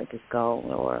just let this go,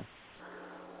 or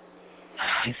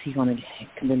is he going to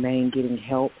remain getting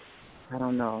help? I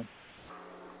don't know.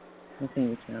 What can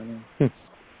you tell me?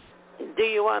 Do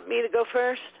you want me to go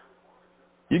first?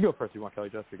 You go first. You want Kelly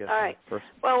Jo to get All right. first?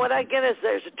 Well, what I get is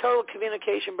there's a total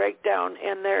communication breakdown,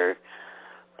 and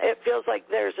it feels like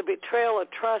there's a betrayal of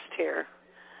trust here.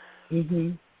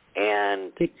 Mhm.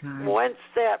 And once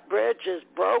that bridge is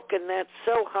broken, that's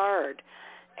so hard.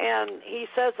 And he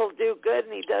says he'll do good,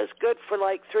 and he does good for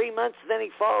like 3 months, and then he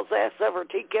falls ass over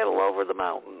tea kettle over the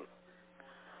mountain.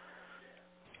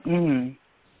 Mhm.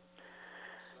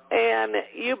 And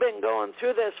you've been going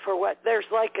through this for what? There's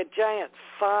like a giant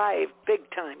 5 big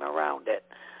time around it.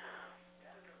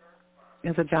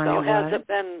 It's a giant. So has it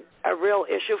been a real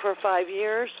issue for 5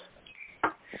 years?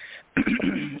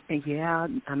 Yeah,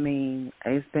 I mean,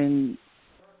 it's been,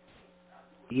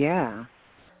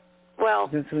 Well,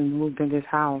 since we moved in this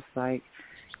house, So.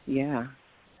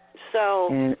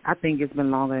 And I think it's been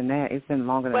longer than that. It's been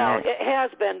longer than well, that. Well, it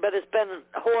has been, but it's been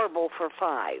horrible for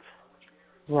 5.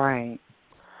 Right.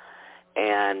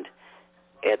 And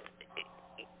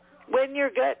when your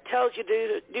gut tells you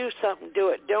to do something, do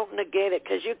it. Don't negate it,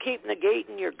 because you keep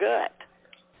negating your gut.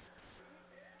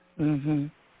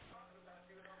 Mhm.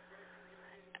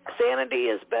 Sanity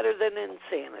is better than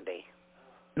insanity.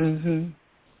 Mhm.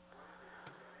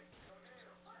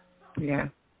 Yeah.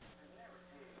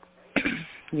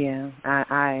 Yeah.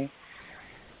 I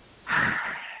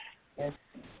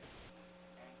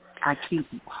keep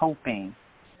hoping.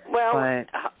 Well, but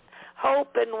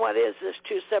hope and what is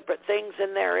 2 separate things,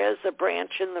 and there is a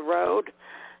branch in the road.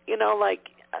 Like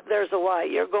there's a Y.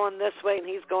 You're going this way, and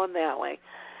he's going that way,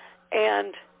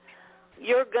 and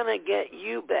you're gonna get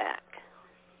you back.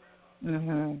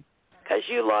 Mhm. Because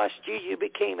you lost you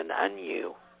became an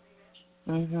un-you.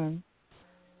 Mhm.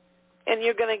 And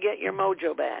you're gonna get your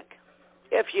mojo back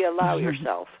if you allow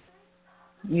yourself.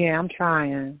 Yeah, I'm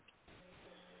trying.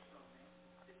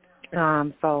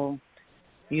 So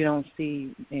you don't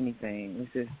see anything.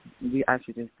 It's just I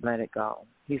should just let it go.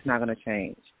 He's not going to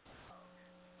change.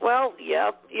 Well,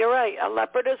 yeah, you're right. A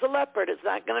leopard is a leopard. It's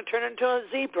not going to turn into a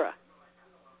zebra.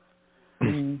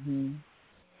 Mhm.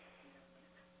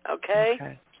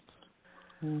 Okay.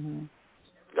 Mhm.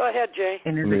 Go ahead, Jay.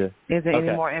 And is there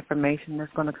any more information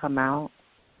that's going to come out?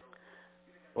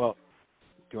 Well,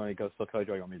 do you want to go still, Kelly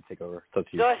Jo, or you want me to take over? It's up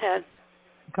to you. Go ahead.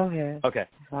 Go ahead. Okay.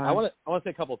 Fine. I want to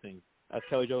say a couple things. As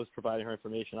Kelly Jo is providing her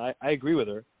information, I agree with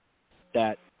her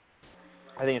that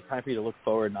I think it's time for you to look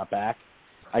forward, not back.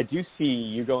 I do see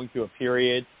you going through a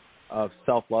period of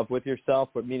self-love with yourself,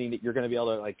 but meaning that you're going to be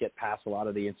able to get past a lot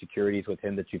of the insecurities with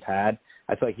him that you've had.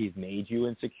 I feel like he's made you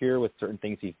insecure with certain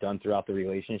things he's done throughout the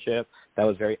relationship that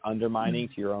was very undermining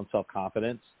to your own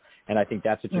self-confidence. And I think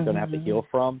that's what you're going to have to heal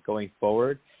from going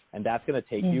forward. And that's going to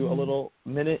take you a little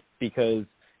minute, because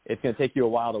it's going to take you a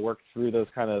while to work through those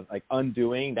kind of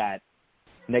undoing that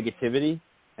negativity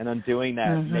and undoing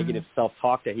that negative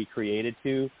self-talk that he created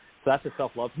to. So that's a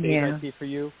self-love stage I see for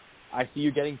you. I see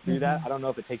you getting through that. I don't know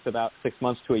if it takes about 6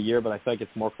 months to a year, but I feel like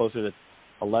it's more closer to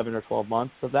 11 or 12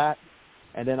 months of that.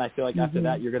 And then I feel like after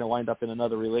that, you're going to wind up in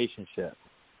another relationship.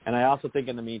 And I also think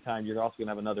in the meantime, you're also going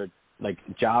to have another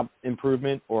job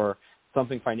improvement or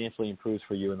something financially improves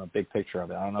for you in the big picture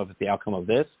of it. I don't know if it's the outcome of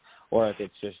this or if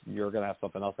it's just you're going to have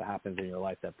something else that happens in your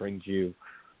life that brings you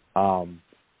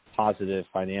positive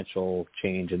financial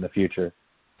change in the future.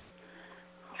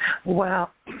 Well,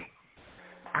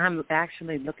 I'm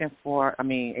actually looking for,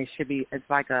 it's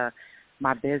like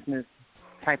my business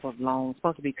type of loan. It's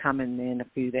supposed to be coming in a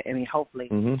few days. I mean, hopefully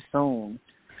soon.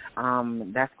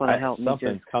 That's going to help me.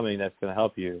 Something's coming that's going to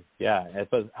help you. Yeah,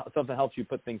 something helps you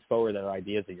put things forward that are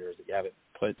ideas of yours that you haven't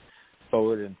put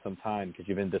forward in some time because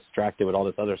you've been distracted with all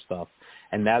this other stuff.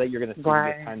 And now that you're going to see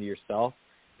this time to yourself,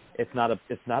 it's not a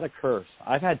curse.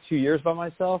 I've had 2 years by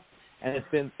myself, and it's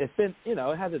been it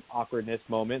has its awkwardness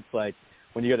moments, like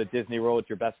when you go to Disney World with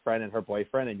your best friend and her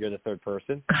boyfriend, and you're the third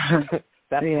person.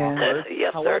 That's awkward.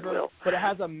 Yes, however, but it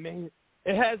has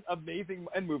amazing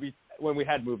and movies when we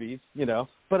had movies,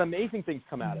 but amazing things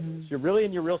come out of this. You're really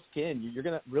in your real skin. You're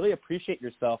going to really appreciate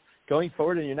yourself going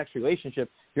forward in your next relationship.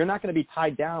 You're not going to be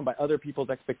tied down by other people's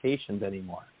expectations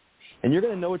anymore. And you're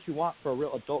going to know what you want for a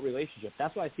real adult relationship.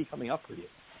 That's what I see coming up for you.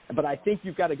 But I think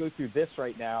you've got to go through this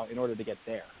right now in order to get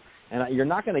there. And you're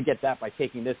not going to get that by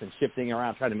taking this and shifting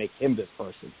around, trying to make him this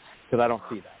person, because I don't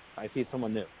see that. I see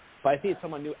someone new. But I see it's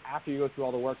someone new after you go through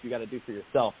all the work you got to do for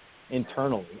yourself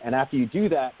internally. And after you do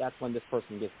that, that's when this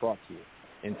person gets brought to you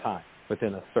in time,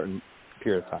 within a certain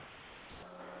period of time.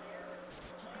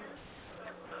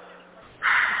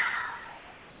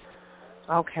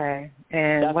 Okay.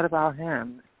 And what about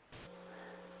him?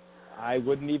 I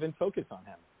wouldn't even focus on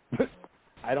him.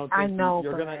 I don't think I know,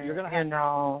 you're going to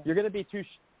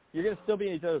still be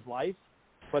in each other's life,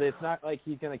 but it's not like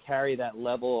he's going to carry that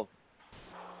level of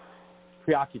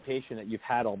preoccupation that you've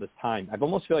had all this time. I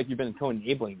almost feel like you've been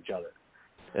co-enabling each other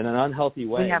in an unhealthy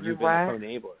way. You've been a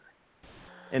co-enabler.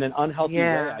 In an unhealthy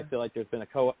way, I feel like there's been a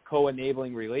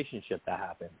co-enabling relationship that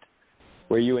happened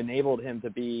where you enabled him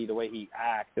to be the way he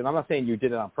acts. And I'm not saying you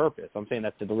did it on purpose. I'm saying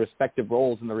that the respective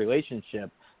roles in the relationship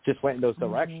just went in those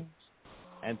directions.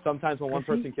 And sometimes when one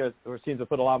person cares or seems to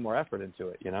put a lot more effort into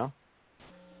it,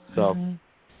 So,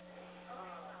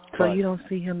 so you don't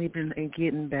see him even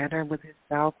getting better with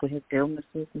himself, with his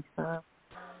illnesses and stuff?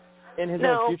 In his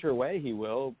own future way, he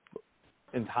will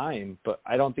in time, but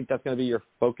I don't think that's going to be your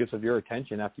focus of your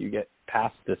attention after you get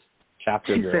past this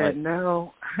chapter of your life. She said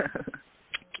no.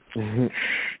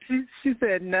 she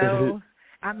said no.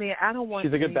 I mean, I don't want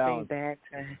anything bad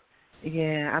to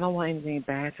I don't want anything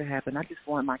bad to happen. I just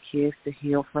want my kids to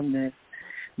heal from this,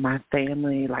 my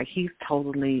family. Like, he's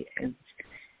totally,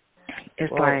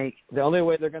 like... The only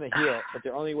way they're going to heal,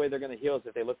 is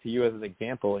if they look to you as an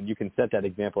example, and you can set that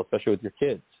example, especially with your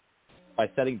kids, by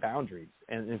setting boundaries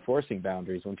and enforcing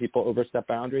boundaries. When people overstep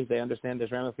boundaries, they understand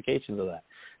there's ramifications of that.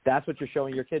 That's what you're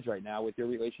showing your kids right now with your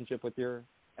relationship with your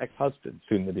ex-husband,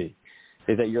 soon-to-be,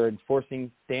 is that you're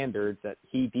enforcing standards that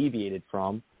he deviated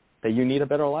from, that you need a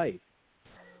better life.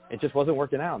 It just wasn't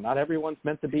working out. Not everyone's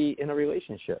meant to be in a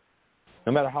relationship,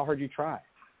 no matter how hard you try.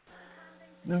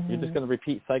 You're just going to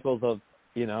repeat cycles of,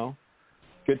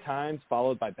 good times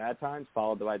followed by bad times,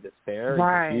 followed by despair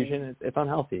and confusion. It's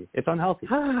unhealthy.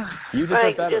 You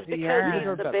deserve better. Just because he's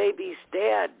the baby's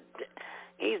dad,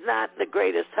 he's not the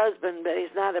greatest husband, but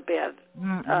he's not a bad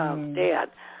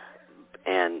dad.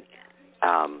 And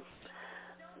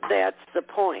that's the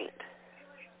point.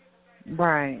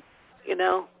 Right.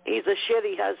 He's a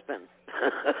shitty husband.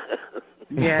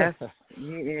 Yes,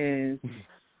 he is.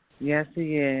 Yes,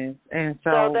 he is. And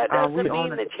so that doesn't mean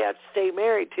that you have to stay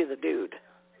married to the dude.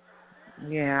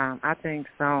 Yeah, I think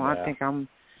so. Yeah. I think I'm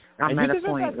at a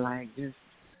point like just.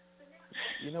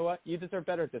 You know what? You deserve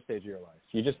better at this stage of your life.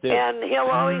 You just do. And he'll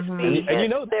always be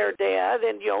their dad,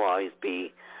 and you'll always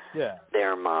be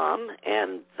their mom,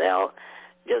 and they'll.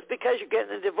 Just because you're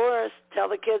getting a divorce, tell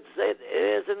the kids that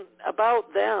it isn't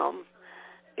about them,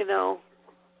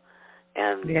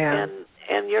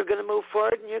 and you're going to move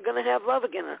forward and you're going to have love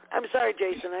again. I'm sorry,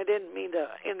 Jason, I didn't mean to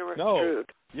intrude. No,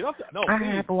 you don't have to. No, I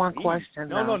have one question.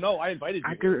 No, I invited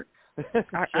you.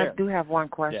 I do have one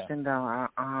question though.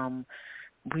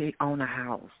 We own a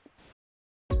house.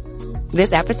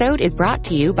 This episode is brought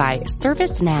to you by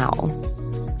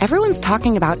ServiceNow. Everyone's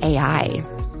talking about AI.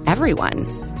 Everyone.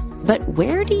 But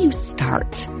where do you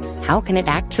start? How can it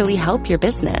actually help your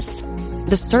business?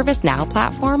 The ServiceNow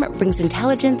platform brings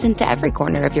intelligence into every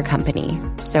corner of your company.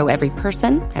 So every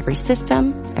person, every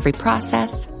system, every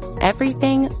process,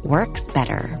 everything works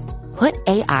better. Put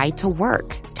AI to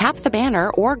work. Tap the banner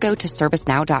or go to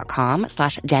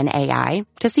servicenow.com/GenAI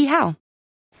to see how.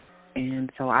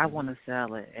 And so I want to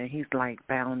sell it. And he's like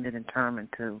bound and determined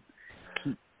to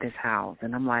keep this house.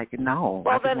 And I'm like, no.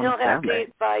 Well, then he'll have to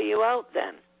buy you out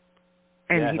then.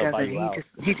 And he doesn't.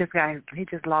 He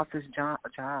just lost his job.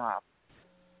 He's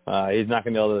not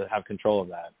going to be able to have control of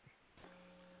that.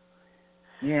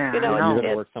 Yeah, you're going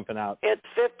to work something out. It's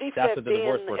 50-50, That's what the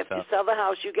divorce and works if you out. sell the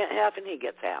house, you get half, and he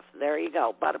gets half. There you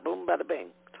go. Bada boom, bada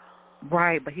bing.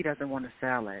 Right, but he doesn't want to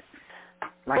sell it.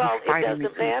 Like, well, he's fighting it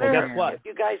doesn't matter. Well, guess what? If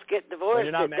you guys get divorced,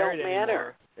 it don't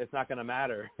matter. it's not going to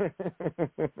matter.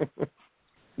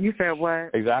 You said what?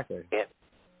 Exactly.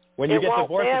 When it you get won't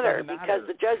divorced, matter it doesn't matter because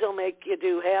the judge will make you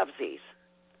do halvesies.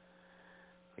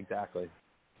 Exactly.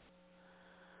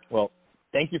 Well,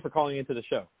 thank you for calling into the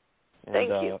show. And, thank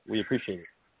you. We appreciate it.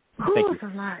 Who's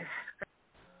alive?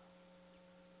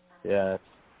 Yeah, it's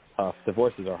tough.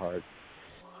 Divorces are hard,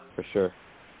 for sure.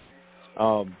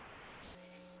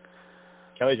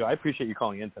 Kelly Jo, I appreciate you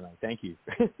calling in tonight. Thank you.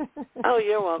 Oh,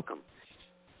 you're welcome.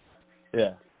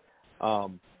 Yeah. Let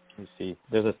me see.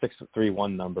 There's a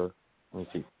 631 number. Let me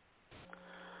see.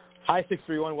 Hi,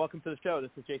 631. Welcome to the show.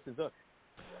 This is Jason Zook.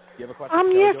 Do you have a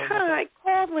question? Yes, hi. I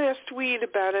called last week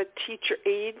about a teacher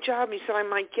aide job. He said I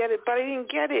might get it, but I didn't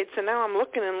get it. So now I'm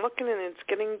looking, and it's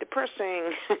getting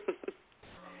depressing.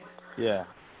 Yeah.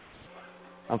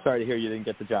 I'm sorry to hear you didn't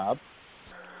get the job.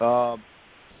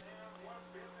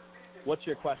 What's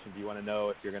your question? Do you want to know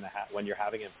if you're going to when you're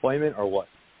having employment or what?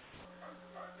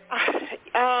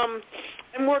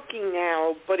 I'm working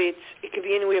now, but it could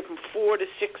be anywhere from 4 to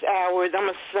 6 hours. I'm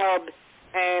a sub,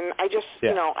 and I just,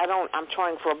 I'm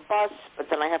trying for a bus, but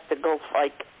then I have to go for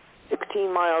like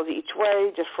 16 miles each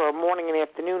way just for a morning and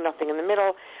afternoon, nothing in the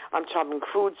middle. I'm shopping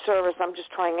food service. I'm just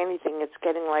trying anything. It's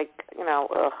getting like,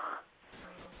 ugh.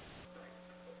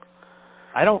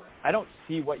 I don't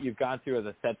see what you've gone through as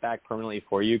a setback permanently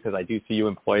for you because I do see you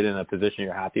employed in a position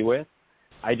you're happy with.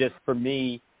 For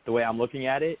me, the way I'm looking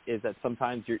at it is that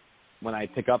sometimes when I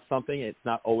pick up something, it's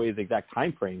not always exact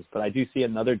time frames, but I do see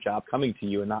another job coming to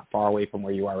you and not far away from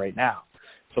where you are right now.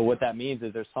 So what that means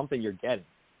is there's something you're getting.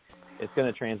 It's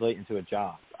going to translate into a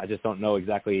job. I just don't know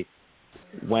exactly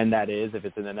when that is, if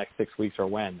it's in the next 6 weeks or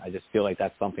when. I just feel like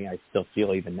that's something I still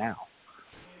feel even now.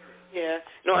 Yeah.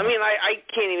 No, I mean, I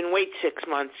can't even wait 6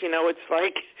 months. It's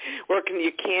like working,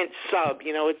 you can't sub.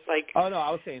 It's like. Oh, no,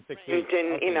 I was saying 6 weeks.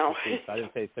 6 weeks. I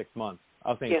didn't say 6 months. I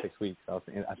was saying 6 weeks.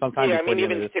 Sometime before the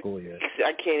end of this school year.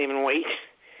 I can't even wait.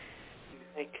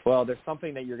 Well, there's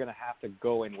something that you're going to have to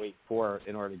go and wait for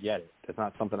in order to get it. It's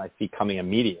not something I see coming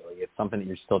immediately. It's something that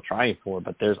you're still trying for,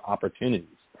 but there's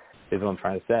opportunities, is what I'm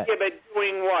trying to say. Yeah, but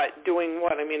doing what? Doing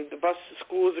what? I mean, the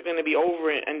schools are going to be over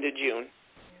at end of June.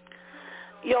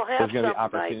 You'll have something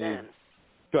by then.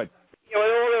 Good.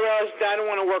 All the rest, I don't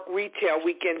want to work retail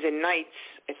weekends and nights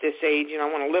at this age. I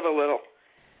want to live a little.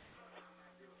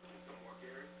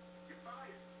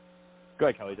 Go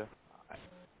ahead, Kelly Jo.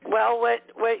 Well, what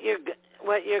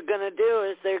you're going to do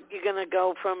is you're going to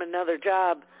go from another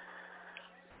job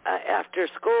after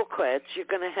school quits. You're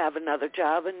going to have another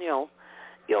job, and you'll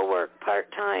work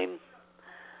part-time,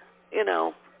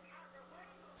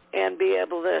 and be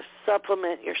able to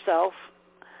supplement yourself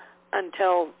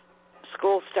until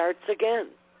school starts again.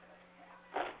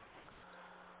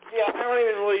 Yeah, I don't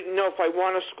even really know if I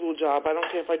want a school job. I don't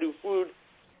care if I do food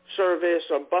service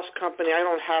or bus company. I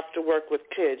don't have to work with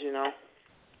kids,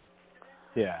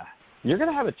 Yeah. You're going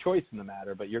to have a choice in the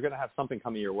matter, but you're going to have something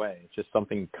coming your way. It's just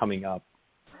something coming up.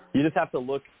 You just have to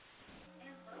look.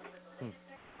 Do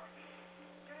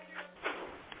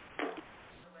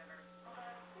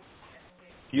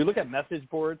you look at message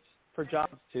boards for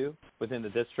jobs, too, within the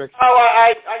district? Oh,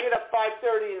 I get up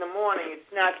 5:30 in the morning.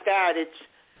 It's not that. It's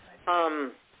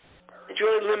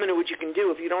really limited what you can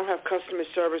do. If you don't have customer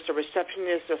service or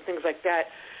receptionists or things like that,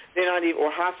 they're not even,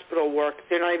 or hospital work,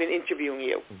 they're not even interviewing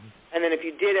you. Mm-hmm. And then if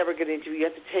you did ever get an interview, you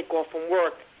have to take off from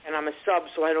work, and I'm a sub,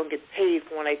 so I don't get paid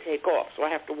for when I take off. So I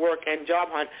have to work and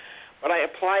job hunt. But I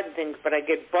apply to things, but I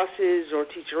get buses or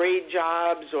teacher aide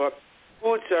jobs or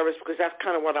food service because that's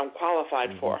kind of what I'm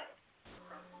qualified for.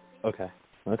 Okay.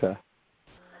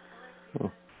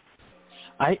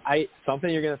 Something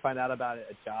you're going to find out about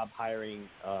a job hiring,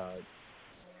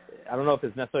 I don't know if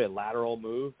it's necessarily a lateral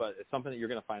move, but it's something that you're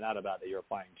going to find out about that you're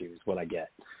applying to is what I get.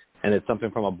 And it's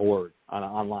something from a board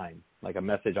online, like a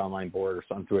message online board or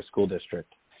something through a school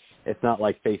district. It's not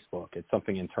like Facebook. It's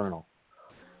something internal.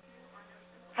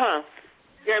 Huh.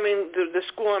 Yeah, I mean, the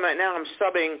school I'm at now, I'm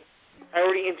subbing. I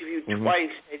already interviewed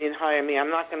twice. They didn't hire me. I'm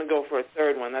not going to go for a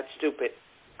third one. That's stupid.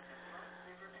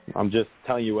 I'm just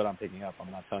telling you what I'm picking up.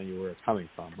 I'm not telling you where it's coming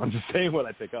from. I'm just saying what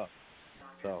I pick up.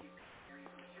 So,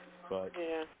 but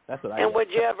yeah. That's what I And get. would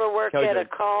you ever work at a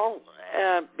call,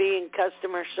 being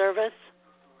customer service?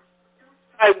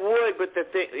 I would, but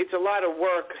it's a lot of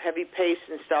work, heavy pace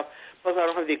and stuff. Plus, I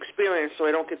don't have the experience, so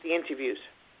I don't get the interviews.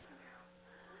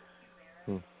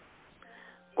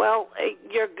 Well,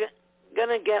 you're going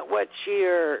to get what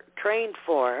you're trained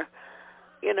for,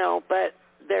 but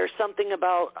there's something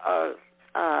about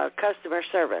customer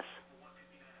service,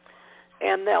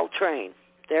 and they'll train.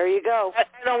 There you go. I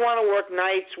don't want to work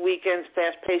nights, weekends,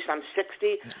 fast-paced. I'm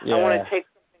 60. Yeah. I want to take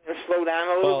something and slow down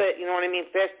a little bit. You know what I mean?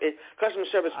 Customer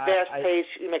service, fast paced.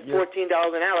 You make $14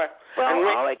 an hour. Well,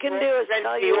 all I can do is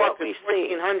tell you what we see.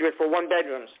 $1,400 for one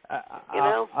bedrooms. You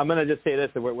know? I'm going to just say this,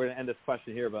 and we're going to end this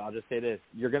question here, but I'll just say this.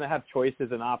 You're going to have choices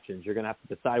and options. You're going to have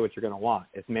to decide what you're going to want.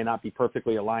 It may not be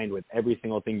perfectly aligned with every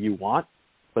single thing you want,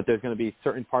 but there's going to be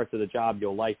certain parts of the job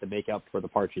you'll like to make up for the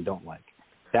parts you don't like.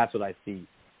 That's what I see.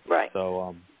 Right. So,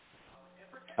 all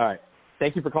right.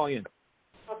 Thank you for calling in.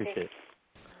 Okay. Appreciate it.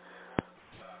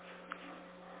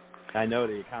 I know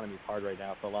the economy is hard right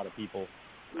now for a lot of people.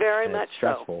 Very much it's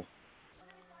stressful. so.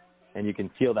 And you can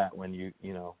feel that when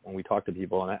when we talk to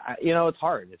people. And it's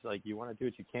hard. It's like you want to do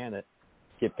what you can to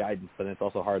give guidance, but it's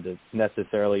also hard to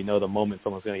necessarily know the moment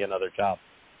someone's going to get another job,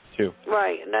 too.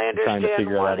 Right, and I understand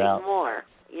wanting more.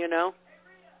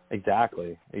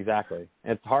 Exactly.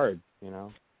 It's hard,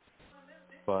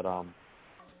 But I'm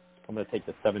going to take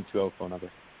the 720 phone number.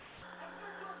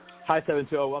 Hi,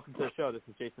 720. Welcome to the show. This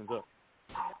is Jason Zook.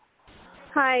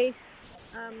 Hi.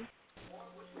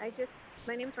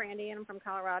 My name's Randy, and I'm from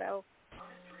Colorado.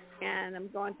 And I'm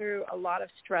going through a lot of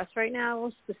stress right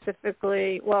now,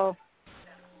 specifically,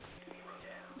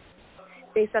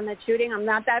 based on the shooting. I'm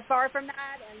not that far from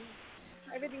that, and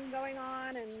everything's going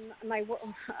on, and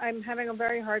I'm having a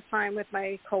very hard time with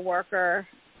my coworker,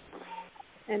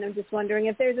 and I'm just wondering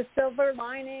if there's a silver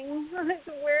lining.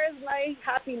 Where is my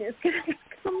happiness going to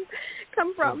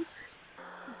come from?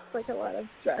 It's like a lot of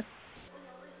stress.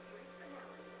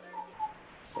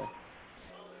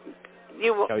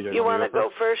 You want to go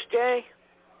first, Jay?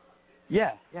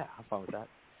 Yeah, I'm fine with that.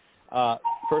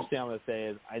 First thing I'm going to say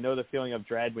is I know the feeling of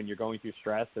dread when you're going through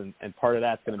stress, and part of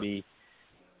that's going to be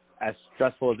as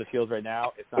stressful as it feels right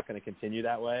now. It's not going to continue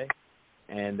that way,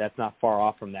 and that's not far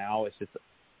off from now. It's just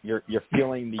you're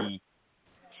feeling the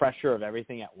pressure of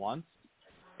everything at once,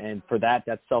 and for that's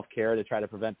self-care to try to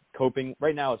prevent coping.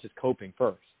 Right now, it's just coping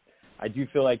first. I do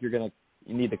feel like you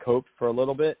need to cope for a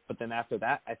little bit, but then after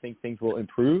that, I think things will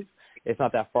improve. It's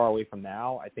not that far away from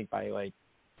now. I think by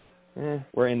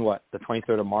we're in the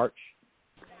 23rd of March.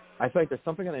 I feel like there's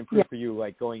something going to improve for you,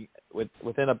 going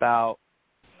within about,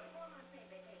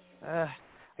 I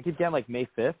keep getting May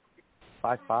 5th,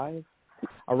 5/5,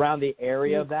 around the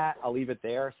area of that. I'll leave it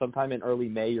there. Sometime in early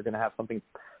May, you're going to have something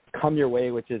come your way,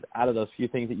 which is out of those few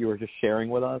things that you were just sharing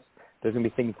with us. There's going to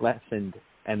be things lessened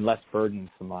and less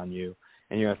burdensome on you,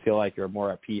 and you're going to feel like you're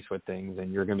more at peace with things,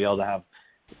 and you're going to be able to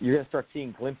you're going to start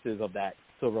seeing glimpses of that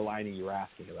silver lining you were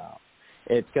asking about.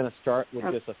 It's going to start with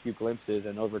just a few glimpses,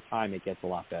 and over time it gets a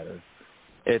lot better.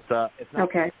 It's not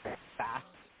fast.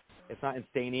 It's not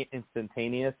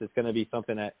instantaneous. It's going to be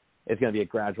something that is going to be a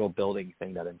gradual building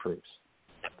thing that improves.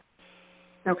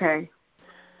 Okay.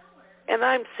 And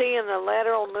I'm seeing a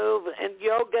lateral move, and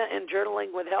yoga and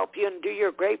journaling would help you, and do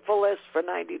your grateful list for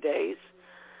 90 days.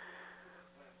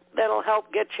 That'll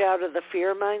help get you out of the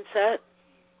fear mindset.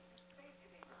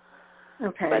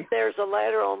 Okay. But there's a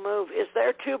lateral move. Is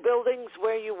there 2 buildings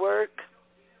where you work?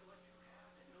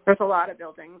 There's a lot of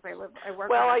buildings. I work.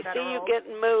 Well, I see you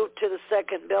getting moved to the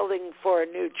second building for a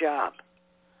new job.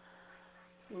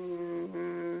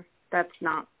 That's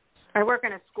not. I work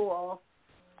in a school,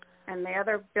 and the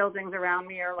other buildings around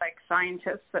me are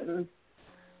scientists and.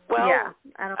 Well, yeah.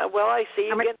 I see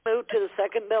you getting moved to the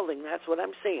second building. That's what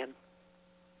I'm seeing.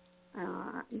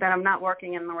 That I'm not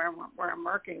working in where I'm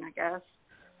working, I guess.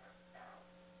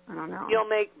 I don't know. You'll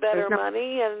make better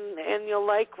money, and you'll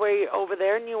like where you're over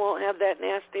there, and you won't have that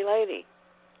nasty lady.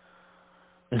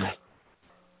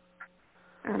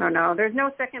 I don't know. There's no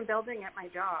second building at my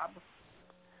job.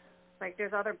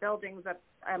 There's other buildings that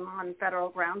I'm on federal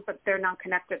grounds, but they're not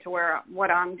connected to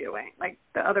what I'm doing.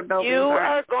 The other buildings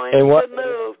are going to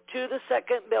move to the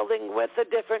second building with a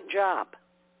different job.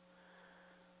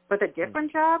 With a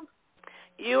different job?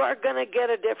 You are going to get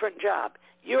a different job.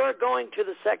 You are going to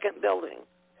the second building.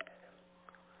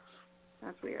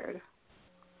 That's weird.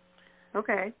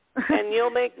 Okay. And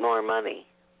you'll make more money.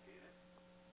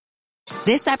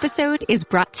 This episode is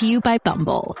brought to you by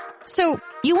Bumble. So,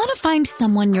 you want to find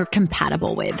someone you're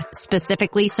compatible with,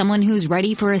 specifically someone who's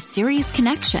ready for a serious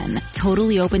connection,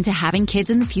 totally open to having kids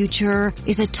in the future,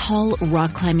 is a tall,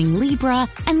 rock-climbing Libra,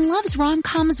 and loves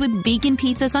rom-coms with vegan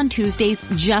pizzas on Tuesdays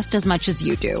just as much as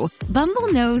you do.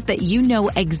 Bumble knows that you know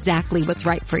exactly what's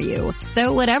right for you.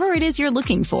 So whatever it is you're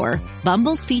looking for,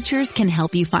 Bumble's features can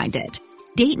help you find it.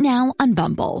 Date now on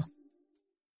Bumble.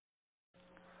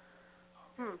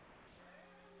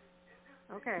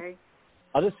 Okay.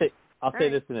 I'll say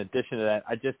this in addition to that.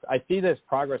 I see this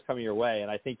progress coming your way, and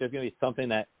I think there's going to be something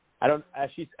that as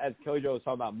Kelly Jo was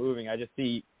talking about moving, I just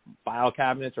see file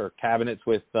cabinets or cabinets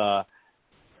with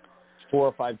 4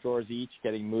 or 5 drawers each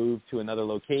getting moved to another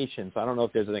location. So I don't know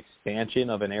if there's an expansion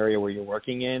of an area where you're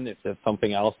working in, if there's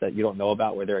something else that you don't know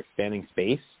about where they're expanding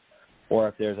space, or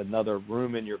if there's another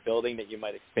room in your building that you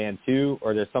might expand to,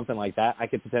 or there's something like that I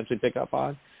could potentially pick up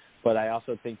on. But I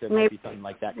also think there might be something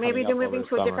like that coming up over the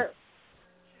summer.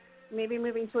 Maybe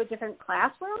moving to a different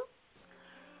classroom?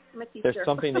 I'm a teacher. There's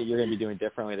something that you're going to be doing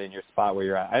differently than your spot where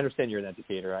you're at. I understand you're an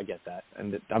educator. I get that.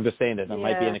 And I'm just saying that there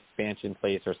might be an expansion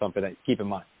place or something that keep in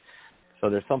mind. So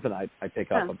there's something I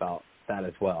pick up about that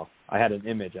as well. I had an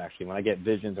image, actually. When I get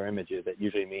visions or images, it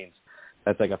usually means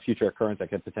that's like a future occurrence that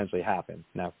could potentially happen.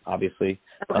 Now, obviously,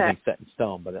 nothing's set in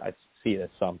stone, but I see it as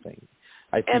something.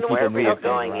 And wherever you're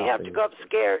going, you have to go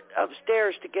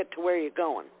upstairs to get to where you're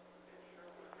going.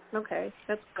 Okay,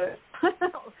 that's good.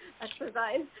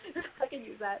 Exercise. I can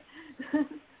use that.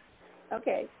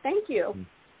 Okay, thank you.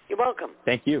 You're welcome.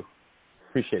 Thank you.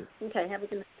 Appreciate it. Okay, have a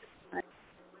good night.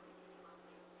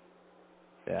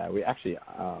 Yeah, we're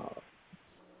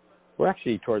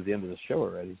actually towards the end of the show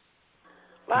already.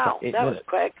 Wow, that was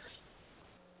quick.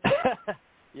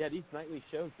 Yeah, these nightly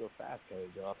shows go fast,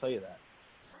 Joe. I'll tell you that.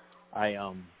 I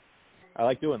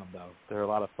like doing them though. They're a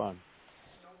lot of fun.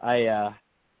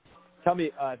 Tell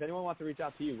me if anyone wants to reach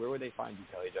out to you, where would they find you,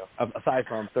 Kelly Joe? Aside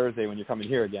from Thursday when you're coming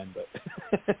here again, but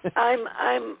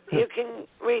you can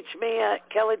reach me at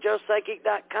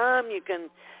kellyjoepsychic.com. You can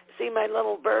see my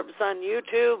little verbs on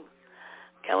YouTube,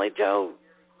 Kelly Joe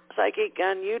Psychic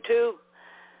on YouTube,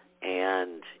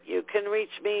 and you can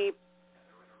reach me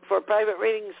for private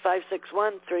readings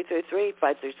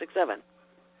 561-333-5367.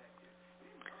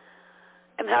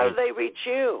 And how do they reach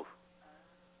you?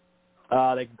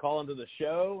 They can call into the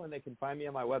show, and they can find me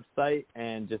on my website.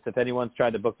 And just if anyone's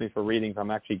tried to book me for readings,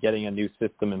 I'm actually getting a new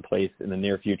system in place in the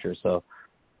near future. So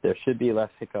there should be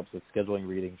less hiccups with scheduling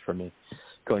readings for me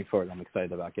going forward. I'm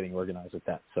excited about getting organized with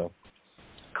that. So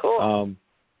cool.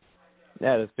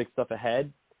 Yeah, there's big stuff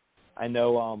ahead. I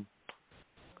know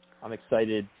I'm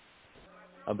excited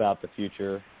about the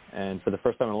future. And for the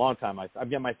first time in a long time, I'm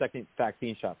getting my second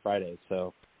vaccine shot Friday.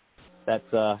 So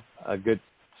that's a good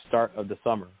start of the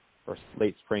summer. Or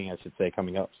late spring, I should say,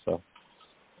 coming up. So,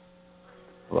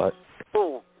 but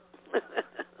cool.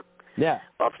 Yeah.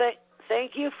 Well,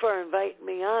 thank you for inviting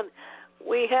me on.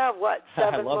 We have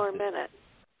 7 more minutes.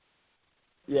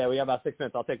 Yeah, we have about 6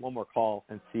 minutes. I'll take one more call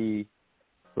and see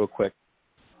real quick.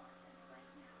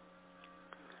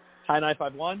 Hi,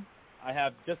 951. I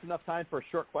have just enough time for a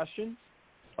short question,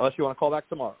 unless you want to call back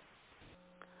tomorrow.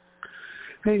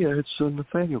 Hey, it's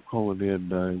Nathaniel calling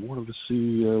in. I wanted to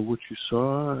see what you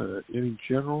saw. Any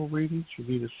general readings? You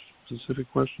need a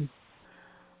specific question?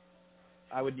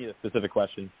 I would need a specific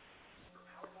question.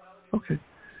 Okay.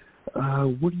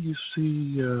 What do you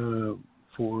see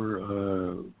for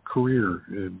career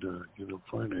and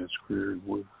finance career and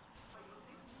work?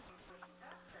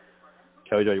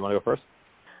 Kelly Jo, you want to go first?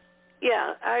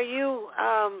 Yeah. Are you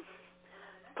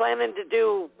planning to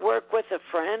do work with a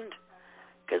friend?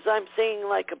 Because I'm seeing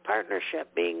like a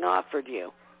partnership being offered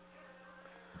you.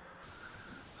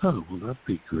 Oh, well, that'd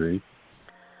be great.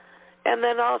 And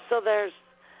then also there's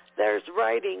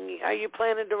writing. Are you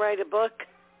planning to write a book?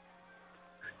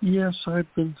 Yes, I've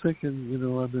been thinking. I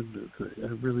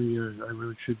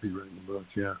really should be writing a book.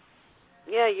 Yeah.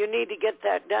 Yeah, you need to get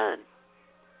that done.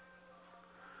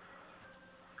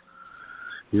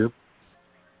 Yep.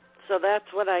 So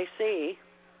that's what I see.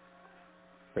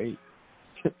 Great.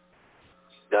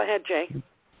 Go ahead, Jay.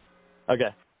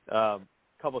 Okay.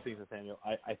 Couple of things, Nathaniel.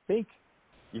 I think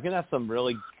you can have some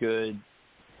really good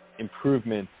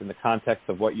improvements in the context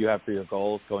of what you have for your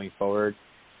goals going forward.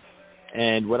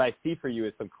 And what I see for you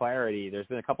is some clarity. There's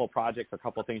been a couple of projects, a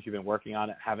couple of things you've been working on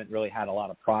that haven't really had a lot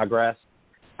of progress.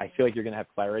 I feel like you're going to have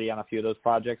clarity on a few of those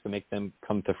projects and make them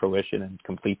come to fruition and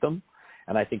complete them.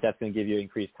 And I think that's going to give you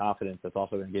increased confidence. That's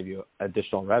also going to give you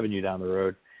additional revenue down the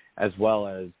road, as well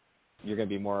as you're going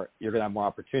to have more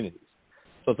opportunities.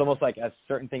 So it's almost like as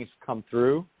certain things come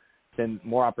through, then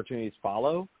more opportunities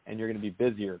follow, and you're going to be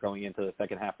busier going into the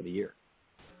second half of the year.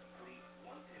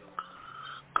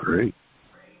 Great.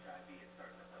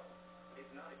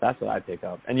 That's what I pick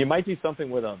up. And you might do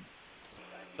something with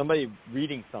somebody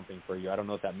reading something for you. I don't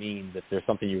know what that means, if there's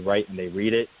something you write and they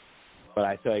read it, but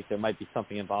I feel like there might be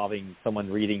something involving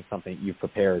someone reading something you've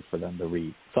prepared for them to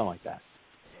read, something like that,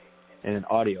 in an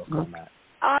audio format.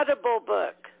 Audible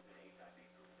book.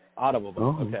 Audible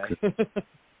book, okay.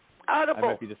 Audible. I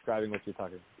might be describing what you're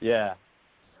talking about. Yeah.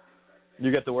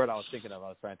 You get the word I was thinking of. I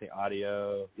was trying to think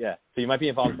audio. Yeah. So you might be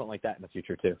involved in something like that in the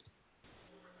future, too.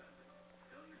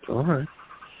 All right.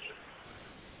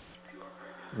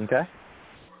 Okay.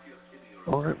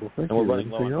 All right. Well, thank and you. We're running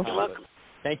low on time. You're welcome.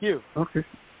 Thank you. Okay.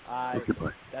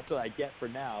 That's what I get for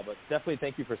now. But definitely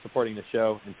thank you for supporting the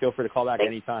show, and feel free to call back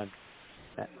anytime.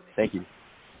 Thank you.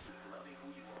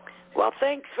 Well,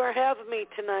 thanks for having me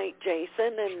tonight,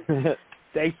 Jason. And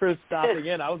thanks for stopping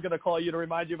in. I was going to call you to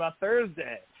remind you about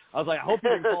Thursday. I was like, I hope you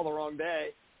didn't call the wrong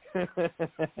day.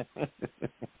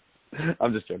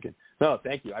 I'm just joking. No,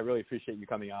 thank you. I really appreciate you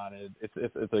coming on.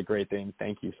 It's a great thing.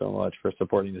 Thank you so much for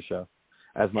supporting the show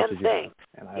as much as you have.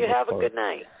 And you have a good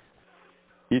night.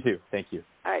 You too. Thank you.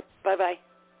 All right. Bye-bye.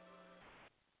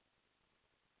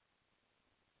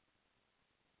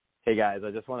 Hey, guys, I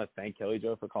just want to thank Kelly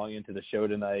Jo for calling into the show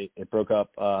tonight. It broke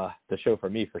up the show for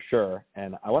me for sure.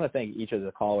 And I want to thank each of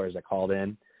the callers that called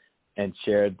in and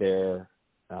shared their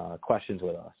questions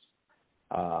with us.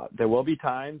 There will be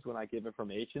times when I give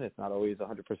information. It's not always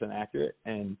 100% accurate,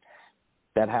 and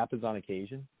that happens on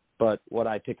occasion. But what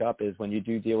I pick up is when you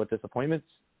do deal with disappointments,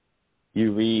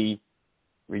 you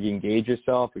re-engage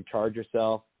yourself, recharge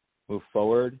yourself, move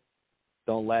forward.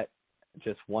 Don't let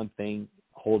just one thing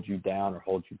hold you down or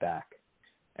hold you back.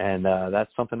 And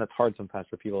that's something that's hard sometimes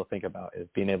for people to think about, is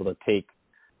being able to take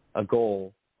a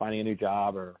goal, finding a new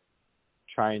job, or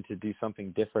trying to do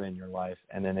something different in your life,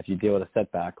 and then if you deal with a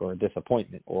setback or a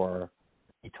disappointment or a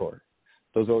detour,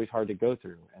 those are always hard to go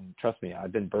through. And trust me,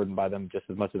 I've been burdened by them just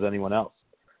as much as anyone else.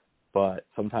 But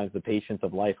sometimes the patience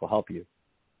of life will help you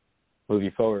move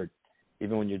you forward,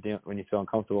 even when you feel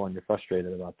uncomfortable and you're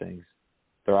frustrated about things.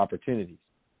 There are opportunities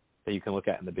that you can look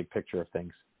at in the big picture of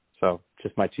things. So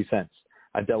just my 2 cents.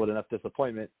 I've dealt with enough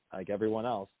disappointment, like everyone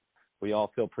else. We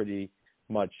all feel pretty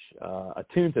much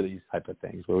attuned to these type of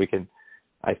things, where we can,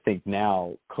 I think,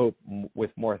 now cope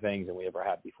with more things than we ever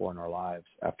have before in our lives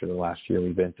after the last year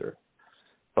we've been through.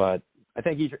 But I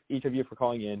thank each of you for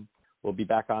calling in. We'll be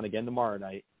back on again tomorrow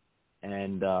night.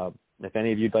 And if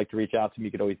any of you would like to reach out to me,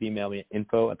 you could always email me at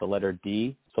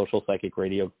info@D,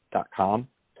 socialpsychicradio.com.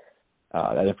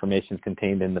 That information is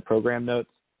contained in the program notes.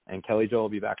 And Kelly Jo will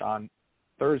be back on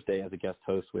Thursday as a guest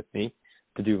host with me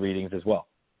to do readings as well.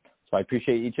 So I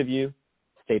appreciate each of you.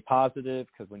 Stay positive,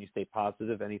 because when you stay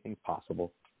positive, anything's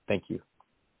possible. Thank you.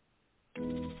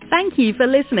 Thank you for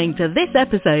listening to this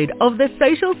episode of the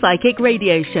Social Psychic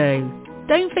Radio Show.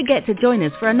 Don't forget to join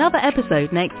us for another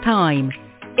episode next time.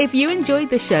 If you enjoyed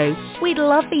the show, we'd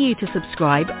love for you to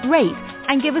subscribe, rate,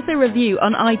 and give us a review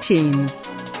on iTunes.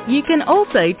 You can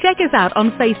also check us out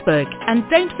on Facebook, and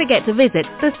don't forget to visit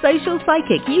the Social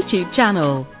Psychic YouTube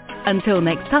channel. Until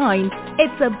next time,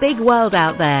 it's a big world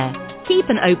out there. Keep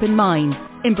an open mind,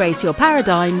 embrace your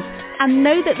paradigms, and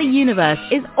know that the universe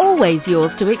is always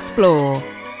yours to explore.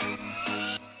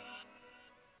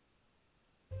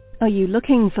 Are you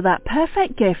looking for that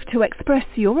perfect gift to express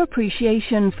your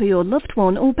appreciation for your loved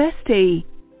one or bestie?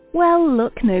 Well,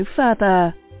 look no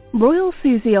further. Royal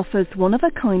Susie offers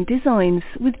one-of-a-kind designs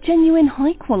with genuine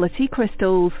high-quality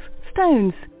crystals,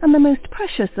 stones, and the most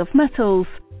precious of metals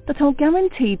that are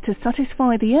guaranteed to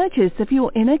satisfy the urges of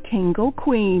your inner king or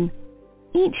queen.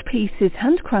 Each piece is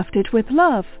handcrafted with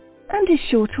love and is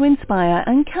sure to inspire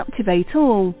and captivate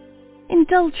all.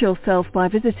 Indulge yourself by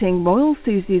visiting Royal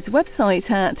Susie's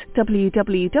website at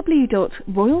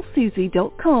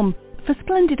www.royalsusie.com for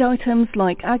splendid items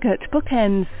like agate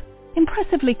bookends,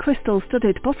 impressively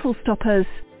crystal-studded bottle stoppers,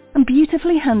 and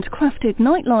beautifully handcrafted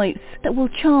nightlights that will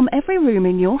charm every room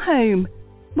in your home.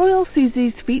 Royal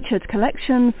Susie's featured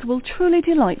collections will truly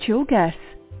delight your guests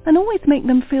and always make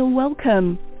them feel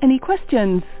welcome. Any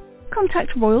questions?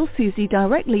 Contact Royal Susie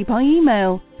directly by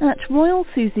email at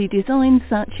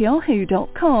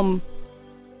royalsusiedesigns@yahoo.com.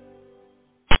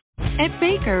 At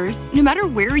Baker's, no matter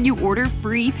where you order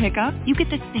free pickup, you get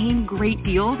the same great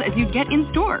deals as you'd get in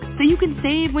store. So you can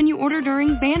save when you order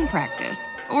during band practice,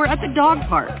 or at the dog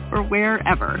park, or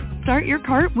wherever. Start your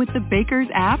cart with the Baker's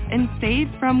app and save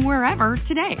from wherever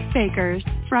today. Baker's,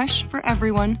 fresh for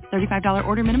everyone. $35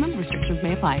 order minimum. Restrictions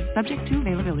may apply. Subject to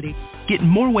availability. Get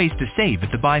more ways to save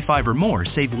at the Buy 5 or More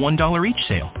Save $1 each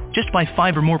sale. Just buy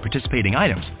 5 or more participating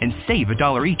items and save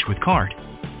 $1 each with card.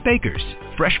 Baker's,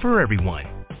 fresh for everyone.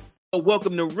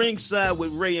 Welcome to Ringside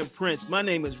with Ray and Prince. My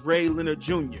name is Ray Leonard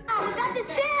Jr. Oh, is that the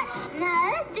set?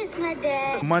 No, that's just my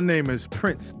dad. My name is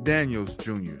Prince Daniels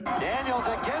Jr. Daniels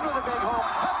again with a big home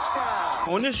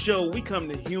touchdown. On this show, we come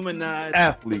to humanize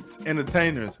athletes,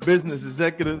 entertainers, business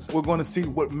executives. We're going to see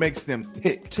what makes them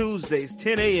tick. Tuesdays,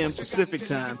 10 a.m. Pacific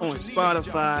time on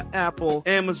Spotify, Apple,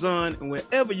 Amazon, and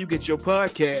wherever you get your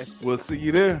podcasts. We'll see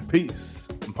you there. Peace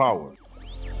and power.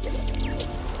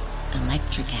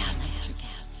 Electric acid.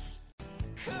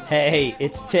 Hey,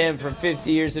 it's Tim from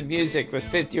 50 Years of Music with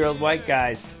 50-Year-Old White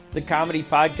Guys, the comedy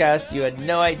podcast you had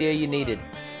no idea you needed.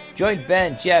 Join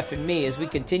Ben, Jeff, and me as we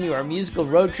continue our musical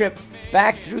road trip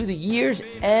back through the years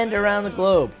and around the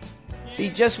globe. See,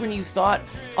 just when you thought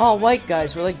all white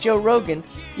guys were like Joe Rogan,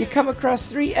 you come across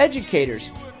 3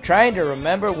 educators trying to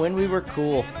remember when we were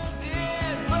cool.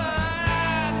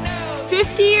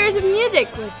 50 years of music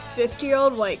with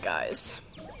 50-year-old white guys.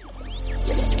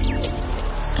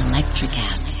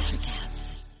 Electricast.